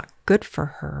are not good for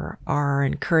her, are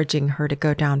encouraging her to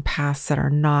go down paths that are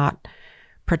not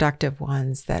productive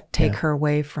ones, that take her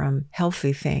away from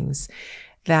healthy things,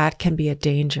 that can be a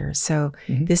danger. So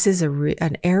this is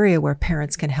an area where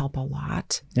parents can help a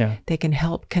lot. Yeah. They can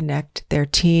help connect their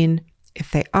teen,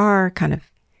 if they are kind of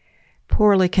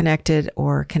poorly connected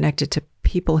or connected to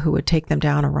people who would take them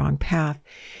down a wrong path.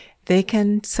 They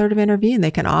can sort of intervene.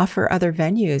 They can offer other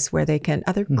venues where they can,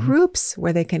 other groups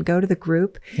where they can go to the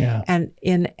group. Yeah. And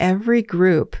in every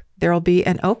group, there'll be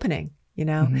an opening.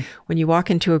 When you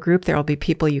walk into a group, there'll be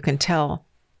people you can tell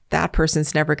that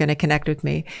person's never going to connect with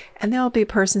me. And there'll be a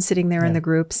person sitting there in the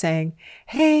group saying,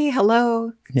 hey,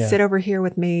 hello, sit over here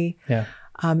with me. Yeah.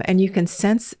 And you can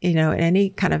sense, in any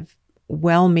kind of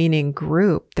well-meaning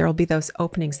group, there'll be those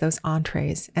openings, those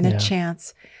entrees, and a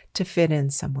chance to fit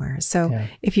in somewhere. So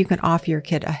if you can offer your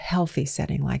kid a healthy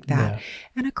setting like that.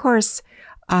 And of course,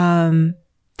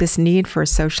 this need for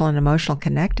social and emotional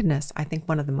connectedness, I think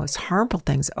one of the most harmful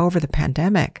things over the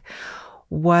pandemic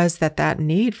was that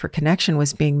need for connection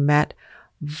was being met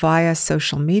via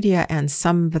social media. And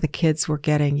some of the kids were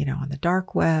getting, on the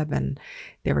dark web, and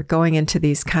they were going into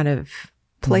these kind of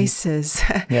places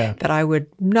that I would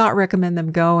not recommend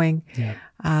them going.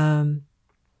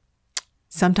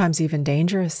 Sometimes even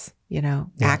dangerous,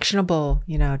 actionable,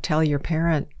 tell your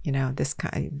parent, this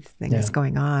kind of thing is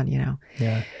going on,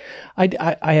 Yeah.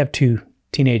 I have 2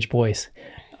 teenage boys.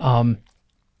 I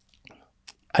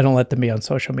don't let them be on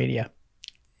social media.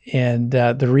 And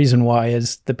the reason why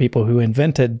is the people who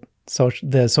invented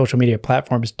the social media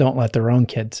platforms don't let their own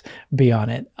kids be on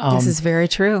it. This is very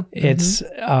true. It's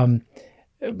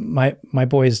my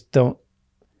boys don't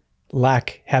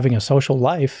lack having a social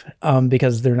life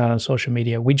because they're not on social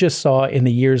media. We just saw in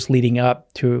the years leading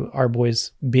up to our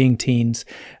boys being teens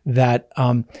that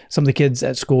some of the kids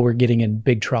at school were getting in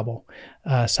big trouble.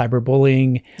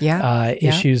 Cyberbullying,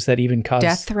 issues that even caused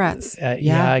death threats.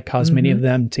 It caused many of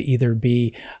them to either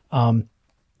be,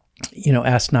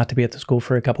 asked not to be at the school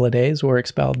for a couple of days or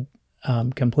expelled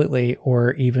completely,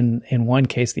 or even in one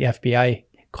case, the FBI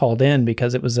called in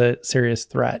because it was a serious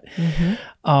threat.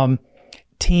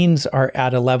 Teens are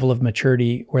at a level of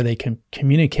maturity where they can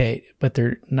communicate, but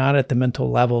they're not at the mental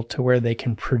level to where they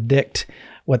can predict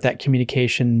what that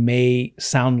communication may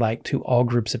sound like to all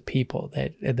groups of people.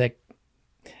 That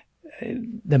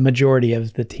the majority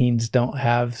of the teens don't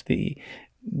have the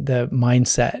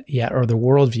mindset yet or the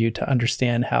worldview to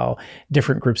understand how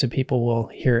different groups of people will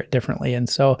hear it differently. And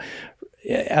so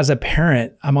as a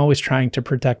parent, I'm always trying to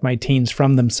protect my teens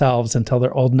from themselves until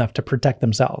they're old enough to protect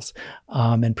themselves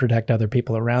and protect other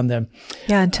people around them.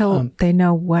 Yeah, until they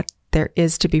know what there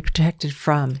is to be protected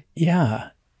from. Yeah.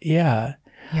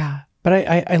 But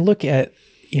I look at,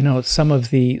 some of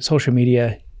the social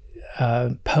media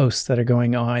posts that are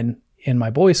going on in my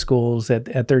boys' schools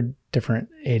at their different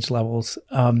age levels.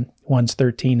 One's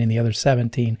 13 and the other's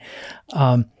 17.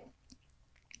 And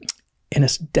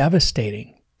it's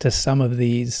devastating to some of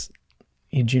these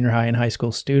junior high and high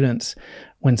school students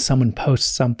when someone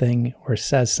posts something or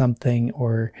says something,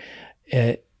 or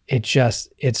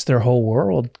it's their whole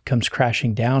world comes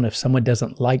crashing down if someone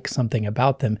doesn't like something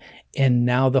about them. And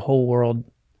now the whole world,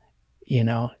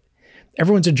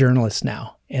 everyone's a journalist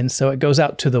now. And so it goes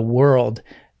out to the world,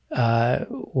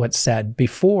 what's said.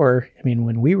 Before,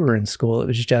 when we were in school, it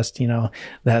was just,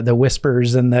 the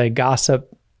whispers and the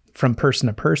gossip from person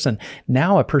to person.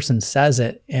 Now a person says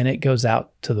it and it goes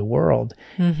out to the world.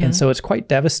 And so it's quite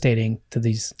devastating to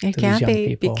these young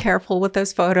people. Be careful with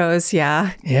those photos.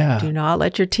 Yeah. Yeah. Do not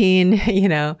let your teen,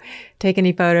 take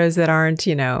any photos that aren't,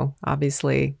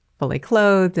 obviously fully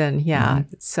clothed. And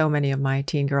so many of my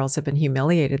teen girls have been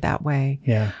humiliated that way.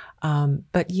 Yeah.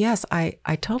 But yes,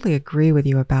 I totally agree with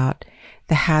you about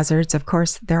the hazards. Of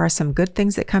course, there are some good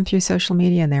things that come through social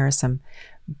media and there are some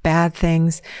bad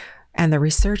things. And the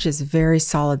research is very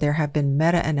solid. There have been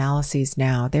meta-analyses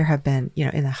now. There have been,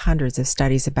 in the hundreds of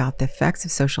studies about the effects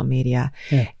of social media.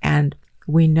 Yeah. And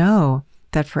we know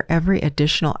that for every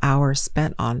additional hour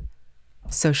spent on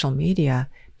social media,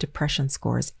 depression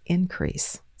scores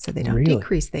increase. So they don't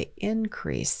decrease, they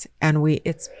increase. And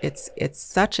it's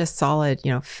such a solid,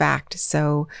 fact,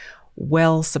 so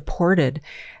well supported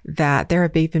that there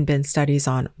have even been studies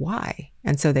on why.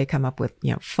 And so they come up with,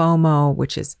 FOMO,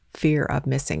 which is fear of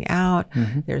missing out.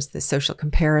 Mm-hmm. There's the social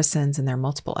comparisons, and there are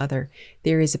multiple other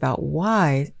theories about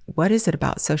why. What is it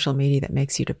about social media that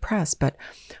makes you depressed? But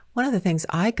one of the things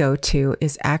I go to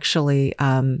is actually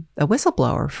a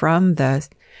whistleblower from the,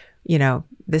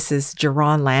 this is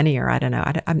Jaron Lanier. I don't know.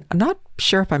 I'm not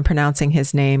sure if I'm pronouncing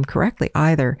his name correctly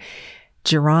either.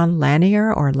 Jaron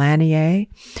Lanier or Lanier.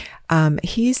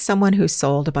 He's someone who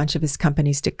sold a bunch of his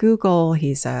companies to Google.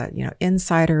 He's a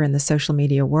insider in the social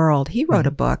media world. He wrote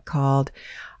a book called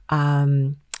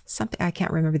something, I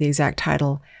can't remember the exact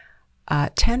title,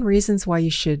 10 Reasons Why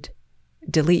You Should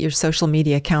Delete Your Social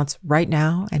Media Accounts Right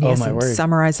Now. And he has them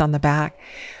summarized on the back.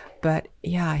 But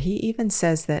yeah, he even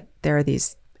says that there are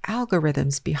these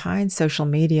algorithms behind social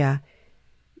media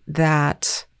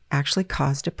that actually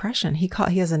cause depression. He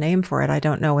has a name for it. I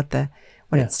don't know what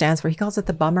it stands for. He calls it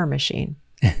the bummer machine.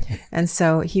 And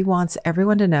so he wants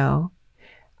everyone to know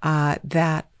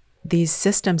that these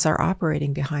systems are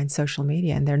operating behind social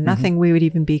media, and they're nothing we would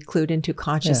even be clued into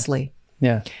consciously.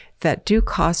 Yeah. That do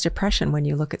cause depression when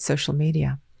you look at social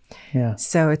media. Yeah.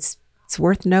 So it's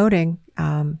worth noting.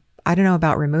 I don't know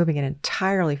about removing it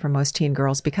entirely from most teen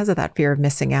girls because of that fear of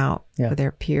missing out with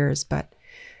their peers, but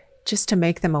just to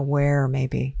make them aware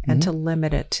maybe, and to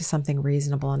limit it to something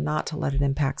reasonable and not to let it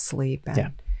impact sleep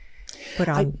and put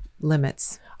on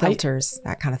limits, filters,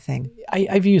 that kind of thing.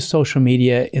 I view social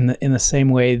media in the same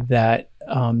way that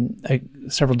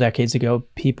several decades ago,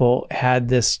 people had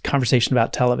this conversation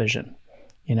about television.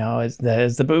 It's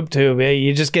the boob tube.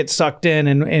 You just get sucked in.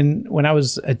 And when I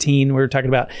was a teen, we were talking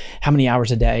about how many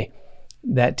hours a day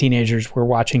that teenagers were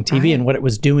watching TV and what it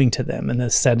was doing to them and the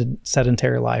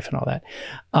sedentary life and all that.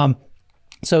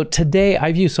 So today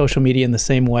I view social media in the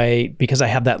same way because I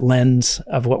have that lens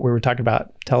of what we were talking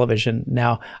about, television.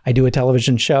 Now I do a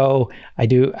television show. I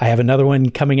have another one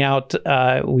coming out.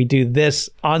 We do this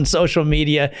on social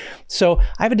media. So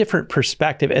I have a different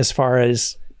perspective as far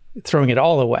as throwing it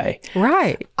all away.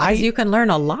 Right. You can learn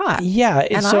a lot. Yeah.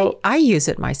 And so I use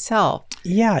it myself.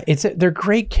 Yeah. They're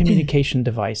great communication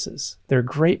devices. They're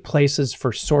great places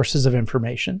for sources of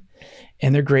information.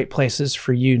 And they're great places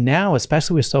for you now,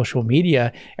 especially with social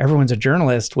media. Everyone's a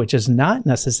journalist, which is not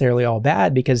necessarily all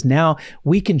bad because now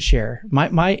we can share.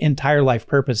 My entire life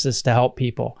purpose is to help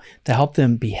people, to help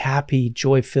them be happy,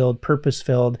 joy-filled,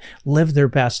 purpose-filled, live their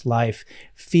best life,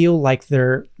 feel like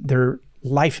their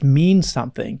life means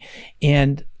something.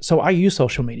 And so I use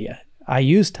social media. I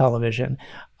use television.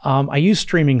 I use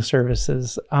streaming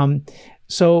services.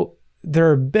 So there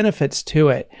are benefits to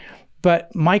it.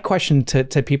 But my question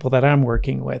to people that I'm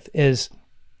working with is,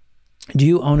 do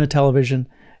you own a television?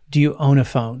 Do you own a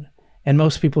phone? And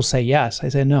most people say yes. I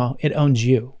say, no, it owns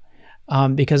you.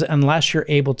 Because unless you're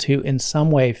able to, in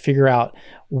some way, figure out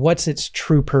what's its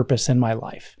true purpose in my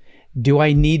life. Do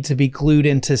I need to be glued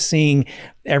into seeing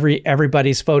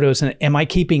everybody's photos? And am I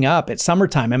keeping up? It's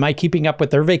summertime. Am I keeping up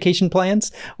with their vacation plans?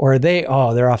 Or are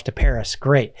they're off to Paris.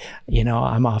 Great.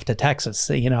 I'm off to Texas.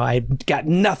 I've got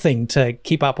nothing to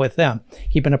keep up with them,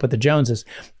 keeping up with the Joneses.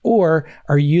 Or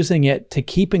are you using it to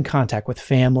keep in contact with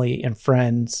family and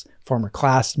friends, former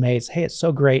classmates? Hey, it's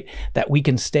so great that we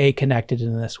can stay connected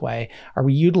in this way. Are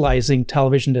we utilizing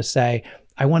television to say,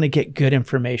 I want to get good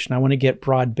information. I want to get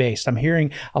broad-based. I'm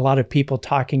hearing a lot of people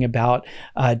talking about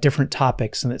different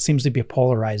topics, and it seems to be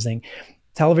polarizing.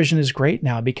 Television is great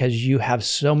now because you have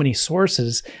so many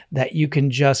sources that you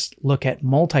can just look at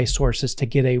multi-sources to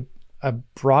get a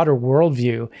broader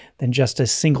worldview than just a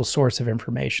single source of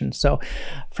information. So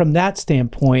from that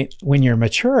standpoint, when you're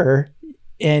mature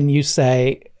and you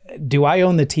say, do I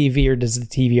own the TV or does the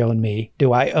TV own me?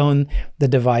 Do I own the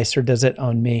device or does it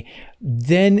own me?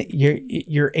 Then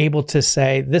you're able to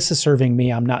say, this is serving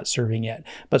me, I'm not serving it.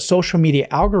 But social media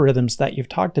algorithms that you've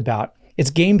talked about, it's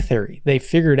game theory. They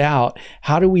figured out,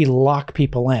 how do we lock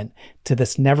people in to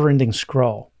this never-ending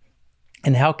scroll?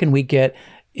 And how can we get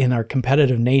in our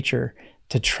competitive nature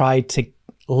to try to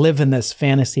live in this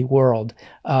fantasy world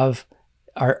of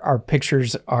our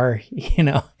pictures are,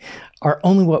 are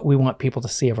only what we want people to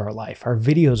see of our life. Our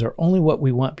videos are only what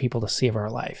we want people to see of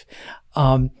our life.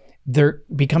 There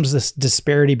becomes this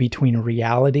disparity between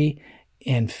reality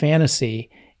and fantasy,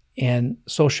 and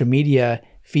social media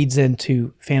feeds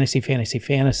into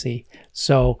fantasy.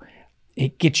 So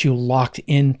it gets you locked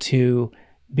into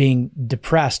being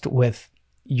depressed with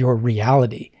your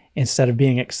reality instead of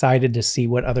being excited to see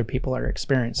what other people are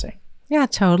experiencing. Yeah,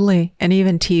 totally. And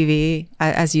even TV,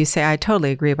 as you say, I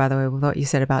totally agree, by the way, with what you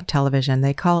said about television.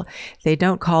 They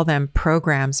don't call them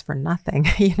programs for nothing,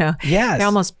 you know. Yes. They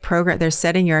almost they're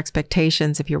setting your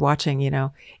expectations. If you're watching, you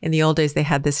know, in the old days, they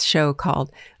had this show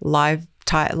called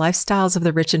Lifestyles of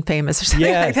the Rich and Famous or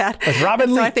something like that. With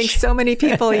Robin Leach. So I think so many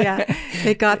people,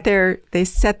 they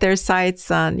set their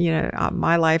sights on, you know,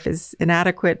 my life is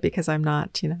inadequate because I'm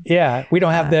not, you know. Yeah, we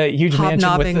don't have the huge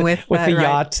mansion with the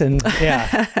yachts and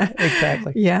yeah,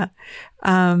 exactly. Yeah.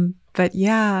 But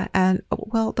yeah, and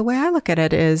well, the way I look at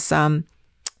it is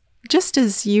just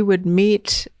as you would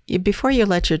meet, before you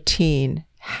let your teen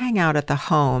hang out at the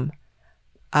home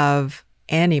of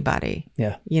anybody,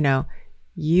 you know,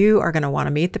 you are going to want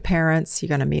to meet the parents.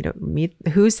 You're going to meet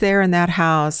who's there in that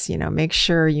house, you know, make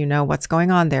sure you know what's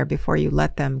going on there before you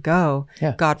let them go.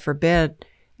 Yeah. God forbid,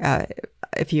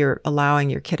 if you're allowing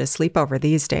your kid a sleepover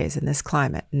these days in this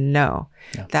climate. No,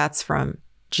 that's from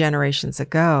generations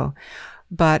ago.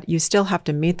 But you still have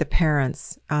to meet the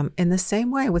parents in the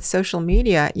same way with social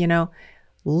media, you know,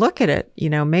 look at it, you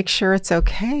know, make sure it's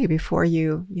okay before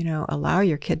you know, allow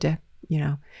your kid to, you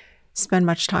know, spend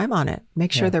much time on it.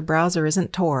 Make sure their browser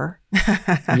isn't Tor.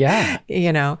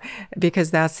 You know,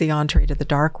 because that's the entree to the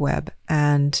dark web.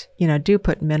 And, you know, do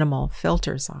put minimal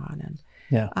filters on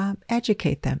and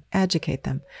educate them.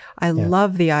 I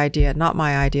love the idea, not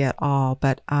my idea at all,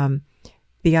 but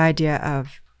the idea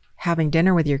of having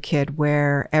dinner with your kid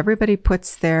where everybody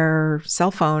puts their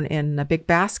cell phone in a big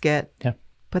basket,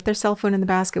 put their cell phone in the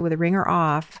basket with a ringer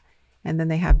off, and then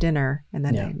they have dinner, and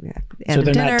then so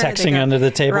they're not texting under the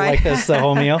table like this the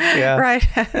whole meal. Right.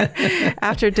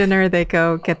 After dinner, they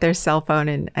go get their cell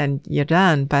phone, and you're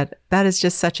done. But that is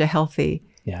just such a healthy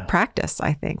practice,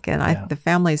 I think. And the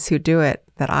families who do it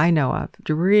that I know of,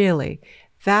 really,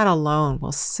 that alone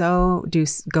will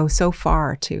go so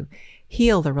far to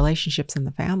heal the relationships in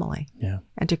the family,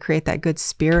 and to create that good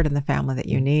spirit in the family that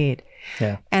you need,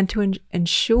 and to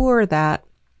ensure that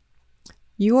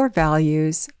your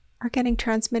values are getting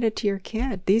transmitted to your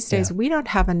kid. These days, we don't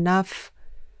have enough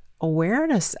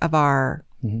awareness of our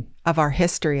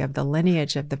history, of the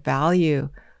lineage, of the value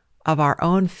of our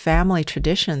own family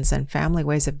traditions and family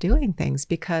ways of doing things,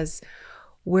 because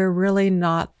we're really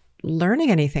not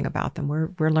learning anything about them.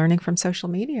 We're learning from social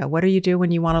media. What do you do when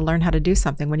you want to learn how to do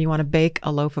something? When you want to bake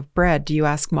a loaf of bread, do you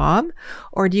ask mom,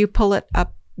 or do you pull it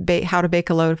up, how to bake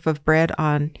a loaf of bread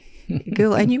on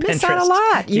Google? And you miss out a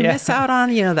lot. You miss out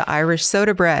on, you know, the Irish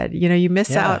soda bread. You know, you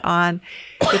miss out on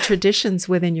the traditions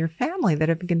within your family that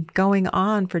have been going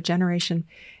on for generations.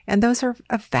 And those are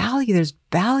of value. There's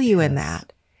value in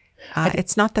that.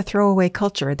 It's not the throwaway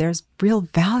culture. There's real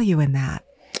value in that.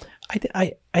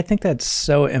 I think that's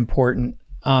so important.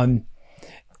 I'm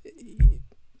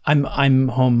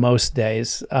home most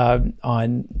days.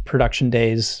 On production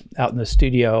days out in the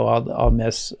studio, I'll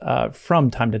miss from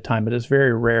time to time, but it's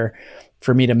very rare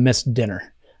for me to miss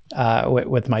dinner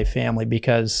with my family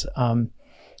because,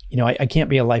 you know, I can't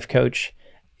be a life coach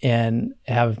and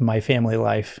have my family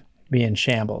life be in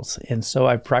shambles. And so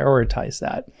I prioritize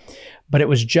that. But it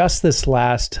was just this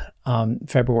last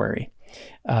February.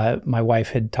 My wife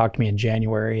had talked to me in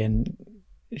January, and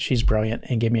she's brilliant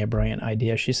and gave me a brilliant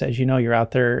idea. She says, you know, you're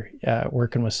out there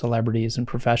working with celebrities and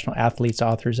professional athletes,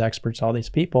 authors, experts, all these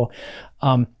people,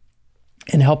 and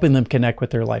helping them connect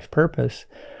with their life purpose.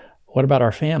 What about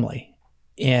our family?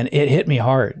 And it hit me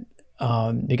hard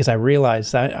because I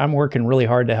realized that I'm working really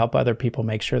hard to help other people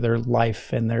make sure their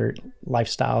life and their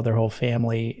lifestyle, their whole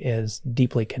family is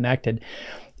deeply connected.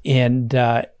 And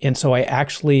so I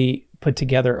actually put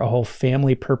together a whole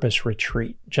family purpose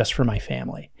retreat just for my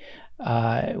family.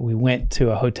 We went to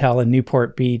a hotel in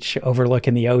Newport Beach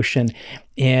overlooking the ocean,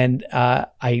 and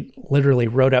I literally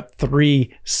wrote up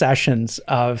 3 sessions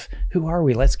of who are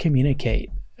we? Let's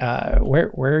communicate.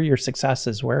 Where are your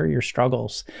successes? Where are your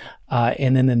struggles?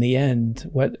 And then in the end,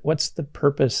 what's the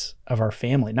purpose of our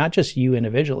family? Not just you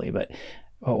individually, but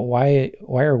why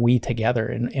are we together,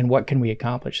 and what can we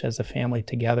accomplish as a family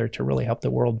together to really help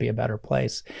the world be a better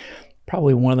place?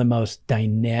 Probably one of the most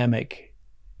dynamic,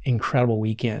 incredible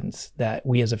weekends that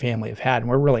we as a family have had. And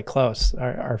we're really close,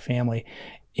 our family.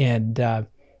 And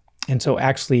And so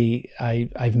actually,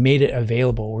 I've made it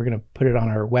available. We're going to put it on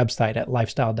our website at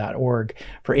lifestyle.org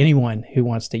for anyone who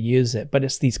wants to use it. But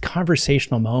it's these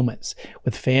conversational moments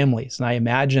with families. And I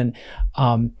imagine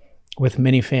with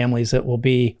many families, it will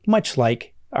be much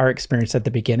like our experience at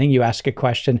the beginning. You ask a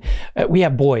question. We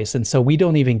have boys, and so we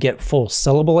don't even get full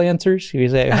syllable answers. You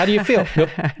say, "How do you feel?" Nope.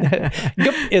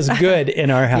 Nope is good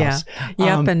in our house.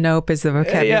 Yeah. Yep and nope is the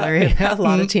vocabulary. A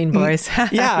lot of teen boys.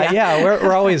 Yeah.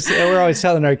 We're always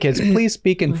telling our kids, please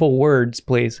speak in full words,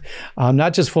 please,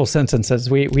 not just full sentences.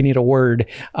 We need a word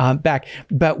back.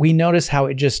 But we notice how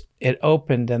it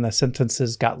opened, and the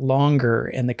sentences got longer,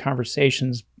 and the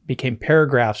conversations became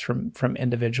paragraphs from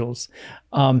individuals.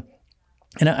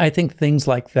 And I think things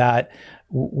like that,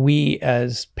 we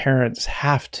as parents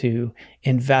have to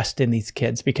invest in these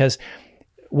kids, because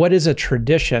what is a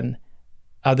tradition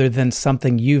other than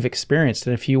something you've experienced?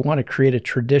 And if you want to create a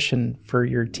tradition for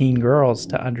your teen girls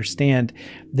to understand,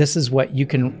 this is what you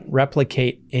can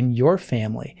replicate in your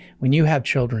family when you have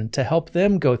children, to help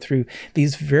them go through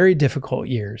these very difficult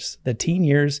years. The teen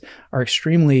years are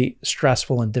extremely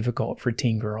stressful and difficult for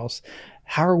teen girls.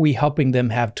 How are we helping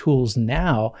them have tools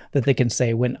now that they can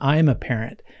say, when I'm a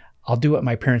parent, I'll do what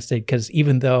my parents did? Because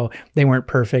even though they weren't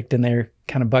perfect and they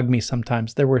kind of bugged me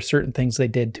sometimes, there were certain things they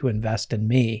did to invest in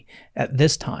me at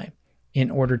this time in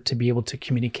order to be able to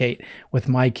communicate with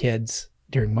my kids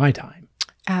during my time.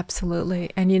 Absolutely.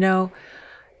 And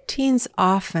teens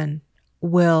often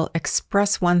will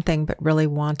express one thing but really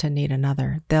want and need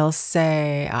another. They'll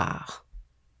say,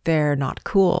 they're not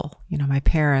cool. My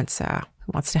parents,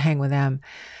 who wants to hang with them?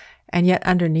 And yet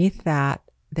underneath that,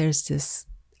 there's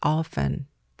often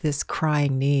this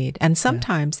crying need. And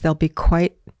sometimes they'll be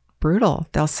quite brutal.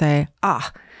 They'll say, I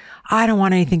don't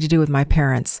want anything to do with my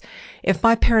parents. If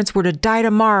my parents were to die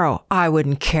tomorrow, I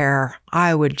wouldn't care.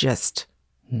 I would just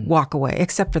walk away,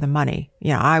 except for the money.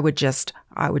 I would just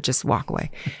walk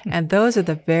away. And those are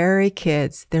the very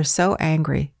kids. They're so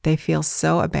angry. They feel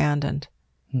so abandoned.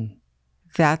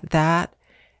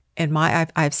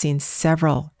 I've seen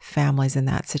several families in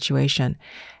that situation.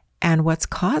 And what's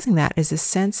causing that is a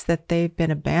sense that they've been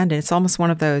abandoned. It's almost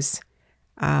one of those,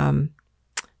 I'm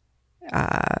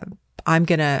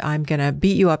gonna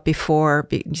beat you up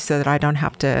so that I don't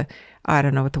have to, I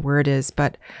don't know what the word is,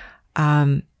 but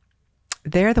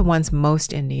they're the ones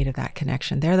most in need of that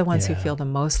connection. They're the ones who feel the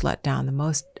most let down, the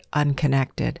most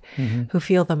unconnected, who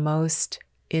feel the most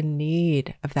in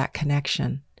need of that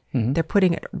connection. They're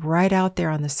putting it right out there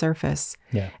on the surface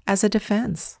as a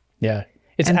defense. Yeah.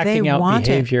 It's acting out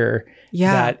behavior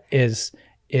that is,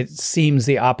 it seems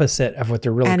the opposite of what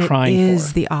they're really crying for. And it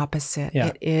is the opposite.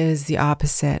 It is the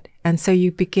opposite. And so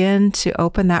you begin to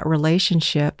open that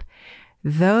relationship.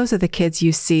 Those are the kids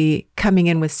you see coming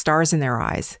in with stars in their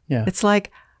eyes. Yeah. It's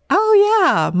like, oh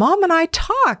yeah, mom and I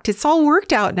talked. It's all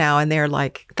worked out now. And they're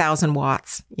like 1,000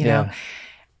 watts, you know?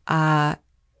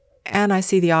 And I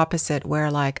see the opposite where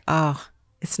like,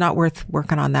 it's not worth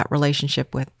working on that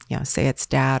relationship with, say it's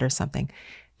dad or something.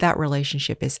 That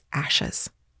relationship is ashes.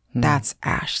 That's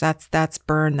ash. That's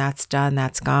burned. That's done.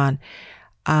 That's gone.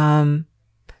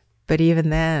 But even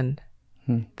then,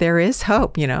 there is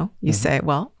hope, You say,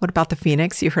 well, what about the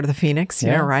phoenix? You've heard of the phoenix,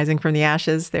 rising from the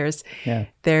ashes. There's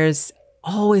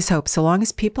always hope. So long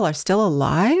as people are still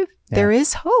alive, there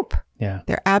is hope. Yeah.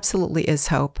 There absolutely is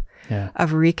hope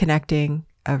of reconnecting,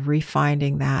 of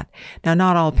refinding that. Now,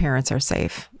 not all parents are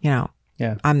safe.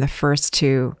 I'm the first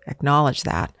to acknowledge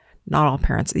that. Not all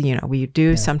parents, we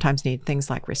do sometimes need things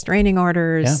like restraining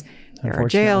orders. There are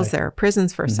jails, there are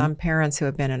prisons for some parents who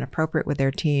have been inappropriate with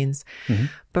their teens.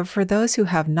 But for those who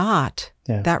have not,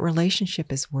 that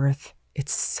relationship is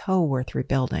it's so worth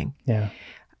rebuilding.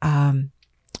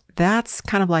 That's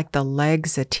kind of like the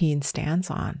legs a teen stands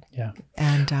on.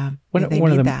 And one of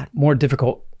the more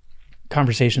difficult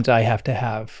conversations I have to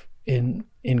have in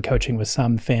coaching with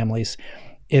some families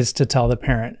is to tell the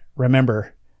parent,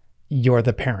 remember, you're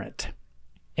the parent.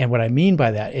 And what I mean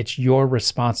by that, it's your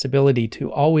responsibility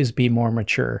to always be more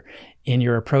mature in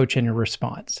your approach and your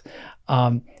response.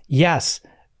 Yes,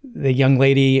 the young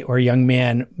lady or young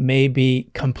man may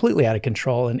be completely out of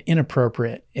control and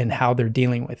inappropriate in how they're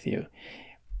dealing with you.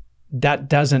 That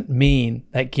doesn't mean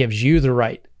that gives you the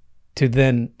right to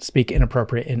then speak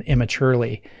inappropriate and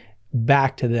immaturely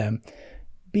back to them.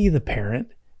 Be the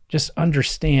parent. Just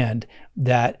understand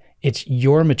that it's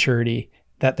your maturity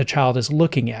that the child is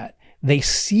looking at. They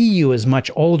see you as much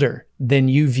older than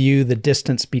you view the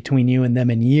distance between you and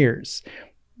them in years.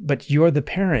 But you're the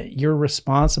parent. You're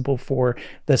responsible for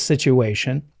the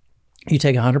situation. You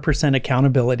take 100%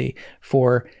 accountability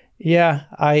for,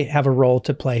 I have a role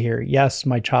to play here. Yes,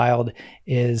 my child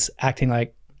is acting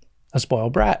like a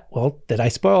spoiled brat. Well, did I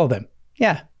spoil them?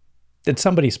 Yeah. Did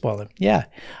somebody spoil them? Yeah.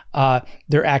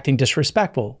 They're acting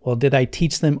disrespectful. Well, did I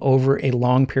teach them over a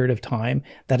long period of time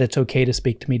that it's okay to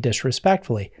speak to me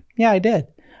disrespectfully? Yeah, I did.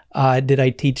 Did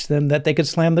I teach them that they could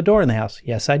slam the door in the house?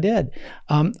 Yes, I did.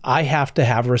 I have to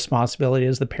have responsibility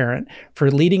as the parent for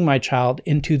leading my child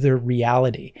into their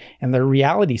reality. And their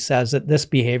reality says that this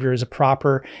behavior is a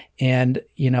proper and,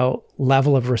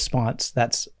 level of response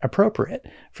that's appropriate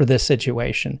for this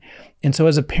situation. And so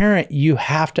as a parent, you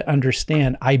have to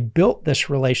understand, I built this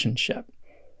relationship.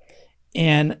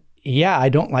 And yeah, I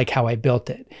don't like how I built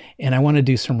it. And I want to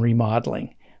do some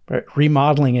remodeling. But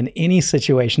remodeling in any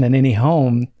situation, in any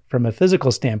home, from a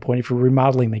physical standpoint, if you're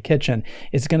remodeling the kitchen,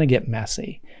 it's going to get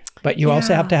messy. But you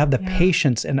also have to have the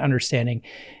patience and understanding.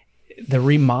 The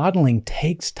remodeling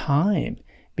takes time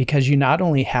because you not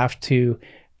only have to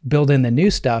build in the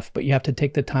new stuff, but you have to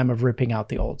take the time of ripping out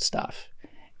the old stuff.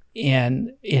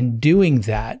 And in doing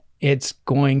that, it's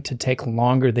going to take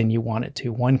longer than you want it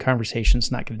to. One conversation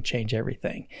is not going to change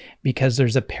everything because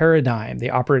there's a paradigm, the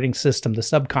operating system, the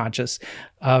subconscious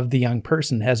of the young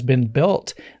person has been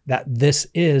built that this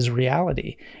is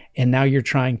reality. And now you're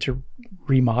trying to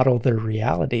remodel their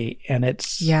reality, and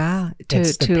it's the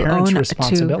parent's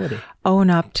responsibility. To own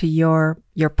up to your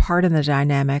part in the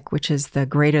dynamic, which is the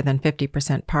greater than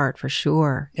 50% part for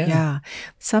sure. Yeah.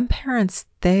 Some parents,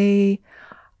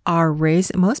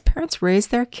 most parents raise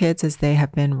their kids as they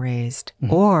have been raised,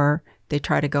 or they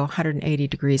try to go 180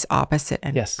 degrees opposite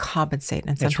and compensate.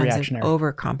 And sometimes there's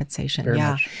overcompensation. Very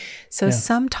much. So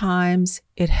sometimes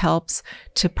it helps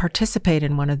to participate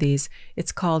in one of these.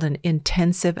 It's called an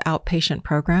intensive outpatient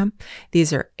program.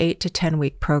 These are 8 to 10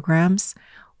 week programs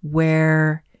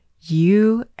where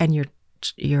you and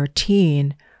your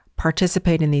teen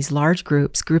participate in these large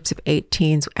groups of 8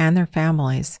 teens and their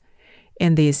families.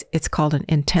 In these, it's called an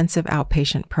intensive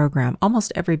outpatient program.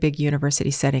 Almost every big university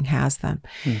setting has them.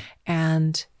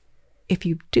 And if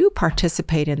you do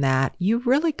participate in that, you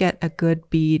really get a good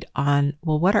bead on,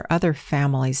 well, what are other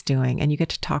families doing? And you get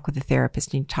to talk with the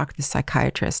therapist and you talk to the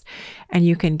psychiatrist, and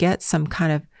you can get some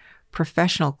kind of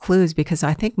professional clues, because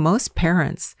I think most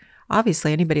parents,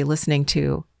 obviously anybody listening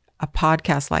to a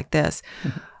podcast like this,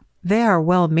 they are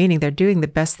well-meaning. They're doing the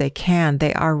best they can.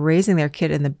 They are raising their kid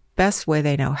in the best way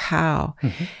they know how.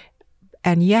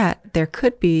 And yet there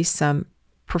could be some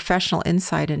professional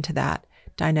insight into that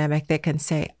dynamic that can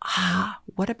say,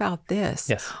 what about this?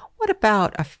 Yes. What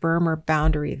about a firmer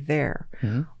boundary there?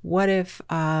 What if,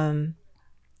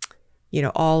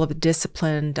 all of the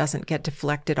discipline doesn't get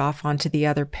deflected off onto the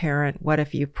other parent? What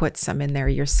if you put some in there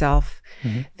yourself?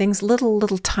 Things,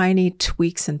 little tiny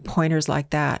tweaks and pointers like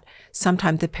that.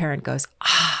 Sometimes the parent goes,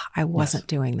 I wasn't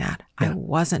doing that. I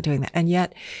wasn't doing that. And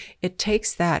yet it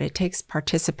takes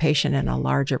participation in a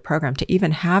larger program to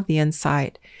even have the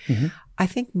insight. I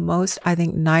think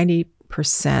 90%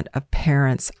 of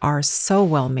parents are so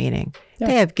well-meaning.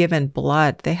 They have given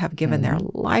blood. They have given their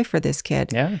life for this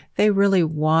kid. They really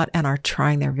want and are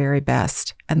trying their very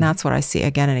best. And that's what I see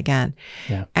again and again.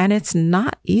 And it's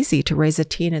not easy to raise a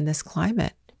teen in this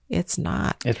climate. It's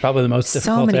not. It's probably the most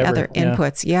difficult So many ever. other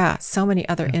inputs. So many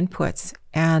other inputs.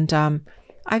 And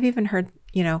I've even heard,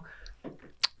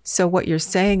 so what you're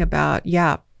saying about,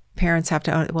 parents have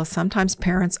to own it. Well, sometimes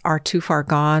parents are too far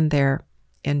gone. They're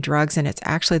in drugs, and it's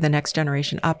actually the next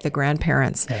generation up, the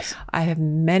grandparents. I have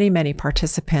many, many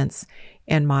participants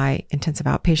in my intensive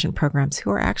outpatient programs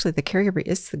who are actually, the caregiver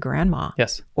is the grandma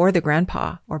or the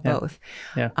grandpa or both.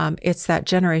 It's that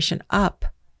generation up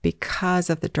because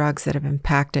of the drugs that have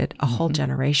impacted a whole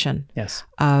generation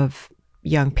of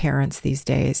young parents these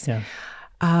days.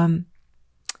 And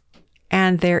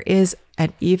there is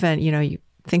an even, you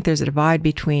think there's a divide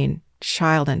between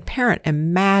child and parent.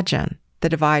 Imagine the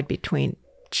divide between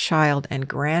child and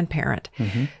grandparent.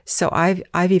 So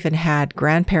I've even had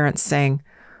grandparents saying,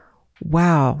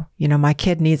 wow, my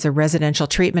kid needs a residential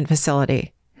treatment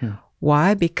facility.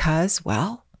 Why? Because,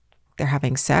 well, they're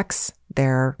having sex,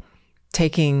 they're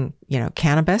taking,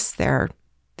 cannabis, they're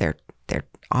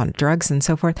on drugs and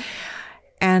so forth.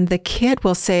 And the kid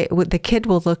will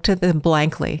look to them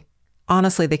blankly.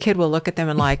 Honestly, the kid will look at them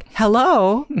and like,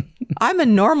 hello, I'm a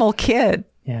normal kid.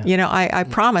 I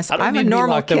promise I'm a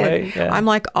normal kid. I'm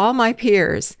like all my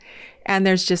peers. And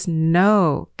there's just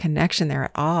no connection there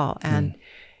at all. And,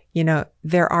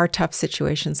 there are tough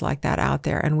situations like that out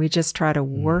there. And we just try to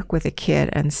work with a kid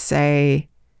and say,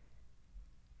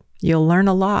 you'll learn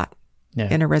a lot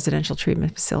in a residential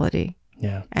treatment facility.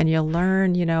 And you'll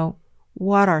learn,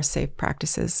 what are safe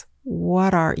practices?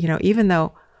 What are, even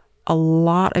though a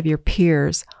lot of your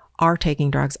peers are taking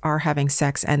drugs, are having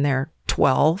sex, and they're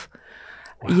 12,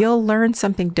 you'll learn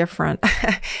something different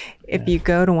if you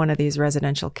go to one of these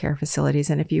residential care facilities.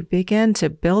 And if you begin to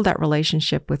build that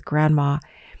relationship with grandma,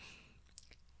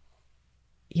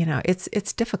 you know,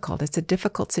 it's difficult. It's a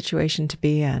difficult situation to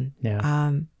be in.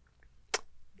 Yeah.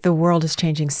 The world is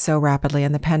changing so rapidly,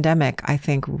 and the pandemic, I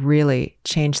think, really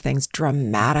changed things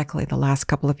dramatically the last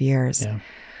couple of years. Yeah.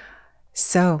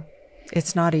 So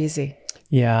it's not easy.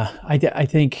 Yeah. I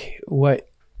think what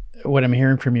I'm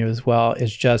hearing from you as well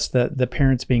is just the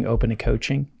parents being open to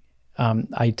coaching.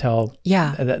 I tell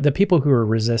the people who are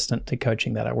resistant to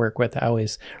coaching that I work with, I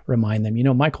always remind them, you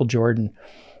know, Michael Jordan,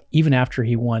 even after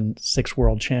he won 6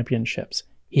 world championships,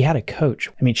 he had a coach.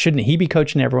 I mean, shouldn't he be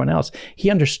coaching everyone else? He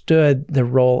understood the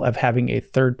role of having a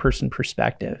third person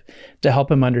perspective to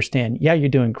help him understand, yeah, you're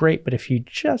doing great, but if you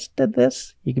just did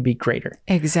this, you could be greater.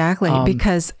 Exactly,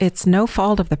 because it's no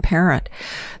fault of the parent.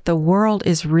 The world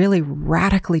is really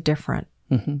radically different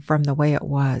from the way it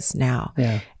was now.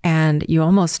 Yeah. And you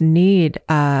almost need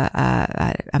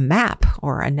a map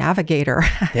or a navigator.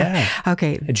 Yeah.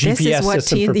 Okay. A GPS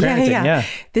system for parenting. Yeah.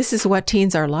 This is what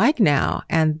teens are like now.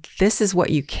 And this is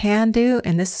what you can do.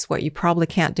 And this is what you probably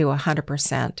can't do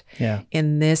 100%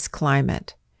 in this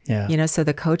climate. Yeah. You know, so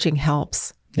the coaching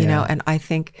helps, you know, and I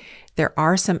think there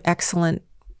are some excellent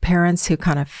parents who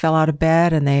kind of fell out of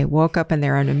bed and they woke up and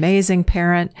they're an amazing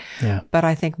parent. Yeah. But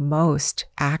I think most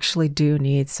actually do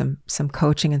need some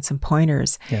coaching and some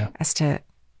pointers as to,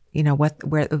 you know,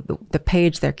 where the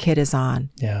page their kid is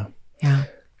on. Yeah. Yeah.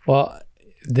 Well,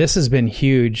 this has been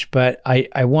huge, but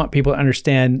I want people to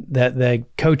understand that the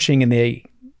coaching and the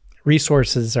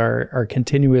resources are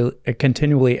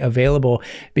continually available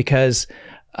because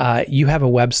you have a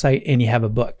website and you have a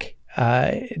book.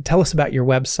 Tell us about your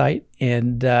website,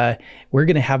 and we're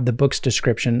going to have the book's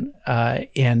description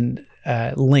and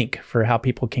link for how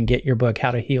people can get your book,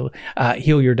 How to Heal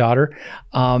Your Daughter,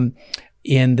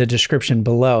 in the description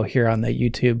below here on the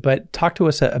YouTube. But talk to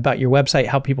us about your website,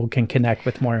 how people can connect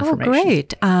with more information. Oh,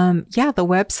 great. Yeah, the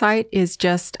website is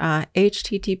just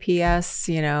https,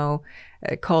 you know,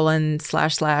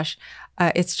 //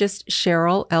 it's just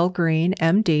Cheryl L. Green,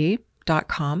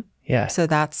 MD.com. Yeah. So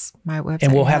that's my website.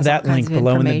 And we'll have that link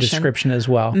below in the description as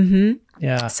well. Mm-hmm.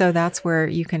 Yeah. So that's where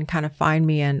you can kind of find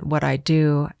me and what I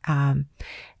do. And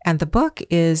the book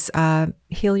is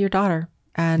Heal Your Daughter.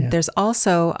 And there's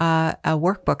also a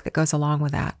workbook that goes along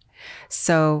with that.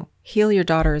 So Heal Your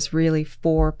Daughter is really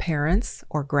for parents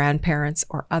or grandparents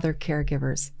or other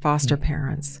caregivers, foster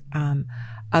parents,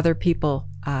 other people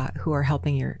who are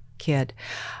helping your kid.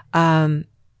 The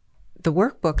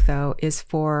workbook, though, is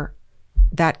for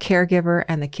that caregiver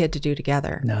and the kid to do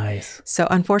together. Nice. So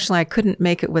unfortunately, I couldn't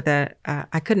make it with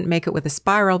a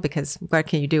spiral because what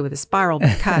can you do with a spiral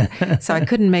but cut? So I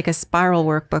couldn't make a spiral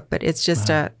workbook, but it's just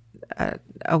a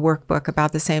workbook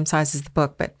about the same size as the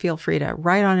book. But feel free to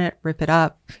write on it, rip it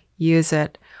up, use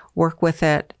it, work with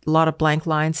it. A lot of blank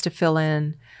lines to fill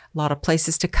in, a lot of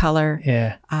places to color.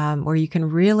 Yeah. Where you can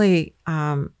really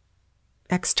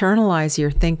externalize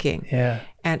your thinking. Yeah.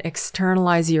 And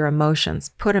externalize your emotions,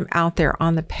 put them out there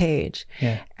on the page,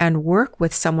 and work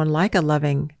with someone like a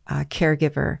loving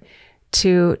caregiver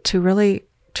to really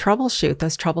troubleshoot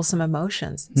those troublesome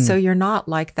emotions. So you're not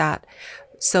like that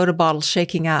soda bottle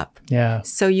shaking up. Yeah.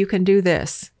 So you can do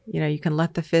this. You know, you can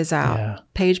let the fizz out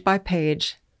page by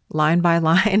page, line by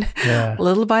line,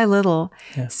 little by little,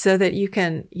 so that you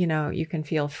can, you know, you can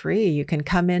feel free. You can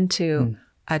come into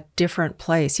a different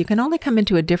place. You can only come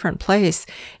into a different place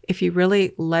if you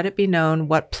really let it be known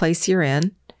what place you're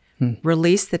in,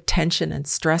 release the tension and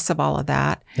stress of all of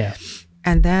that,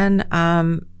 and then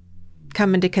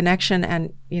come into connection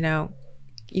and, you know,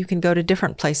 you can go to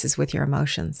different places with your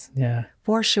emotions. Yeah.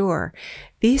 For sure.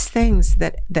 These things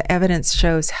that the evidence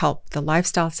shows help, the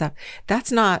lifestyle stuff,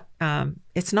 that's not,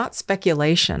 it's not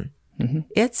speculation.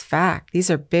 It's fact. These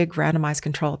are big randomized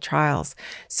controlled trials.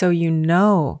 So you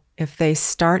know, if they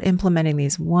start implementing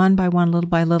these one by one, little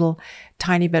by little,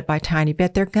 tiny bit by tiny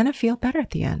bit, they're going to feel better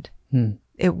at the end.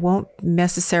 It won't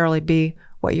necessarily be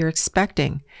what you're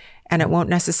expecting. And it won't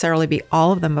necessarily be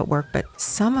all of them at work, but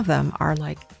some of them are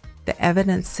like the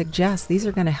evidence suggests these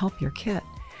are going to help your kid.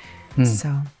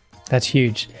 So that's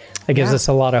huge. That gives us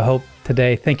a lot of hope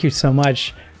today. Thank you so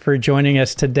much for joining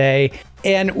us today.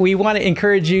 And we want to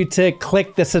encourage you to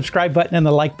click the subscribe button and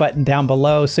the like button down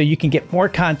below so you can get more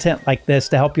content like this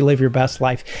to help you live your best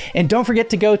life. And don't forget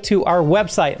to go to our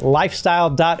website,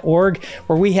 lifestyle.org,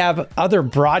 where we have other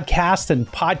broadcasts and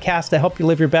podcasts to help you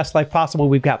live your best life possible.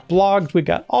 We've got blogs, we've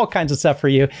got all kinds of stuff for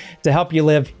you to help you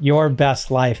live your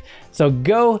best life. So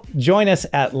go join us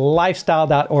at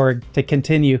lifestyle.org to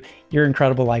continue your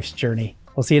incredible life's journey.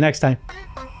 We'll see you next time.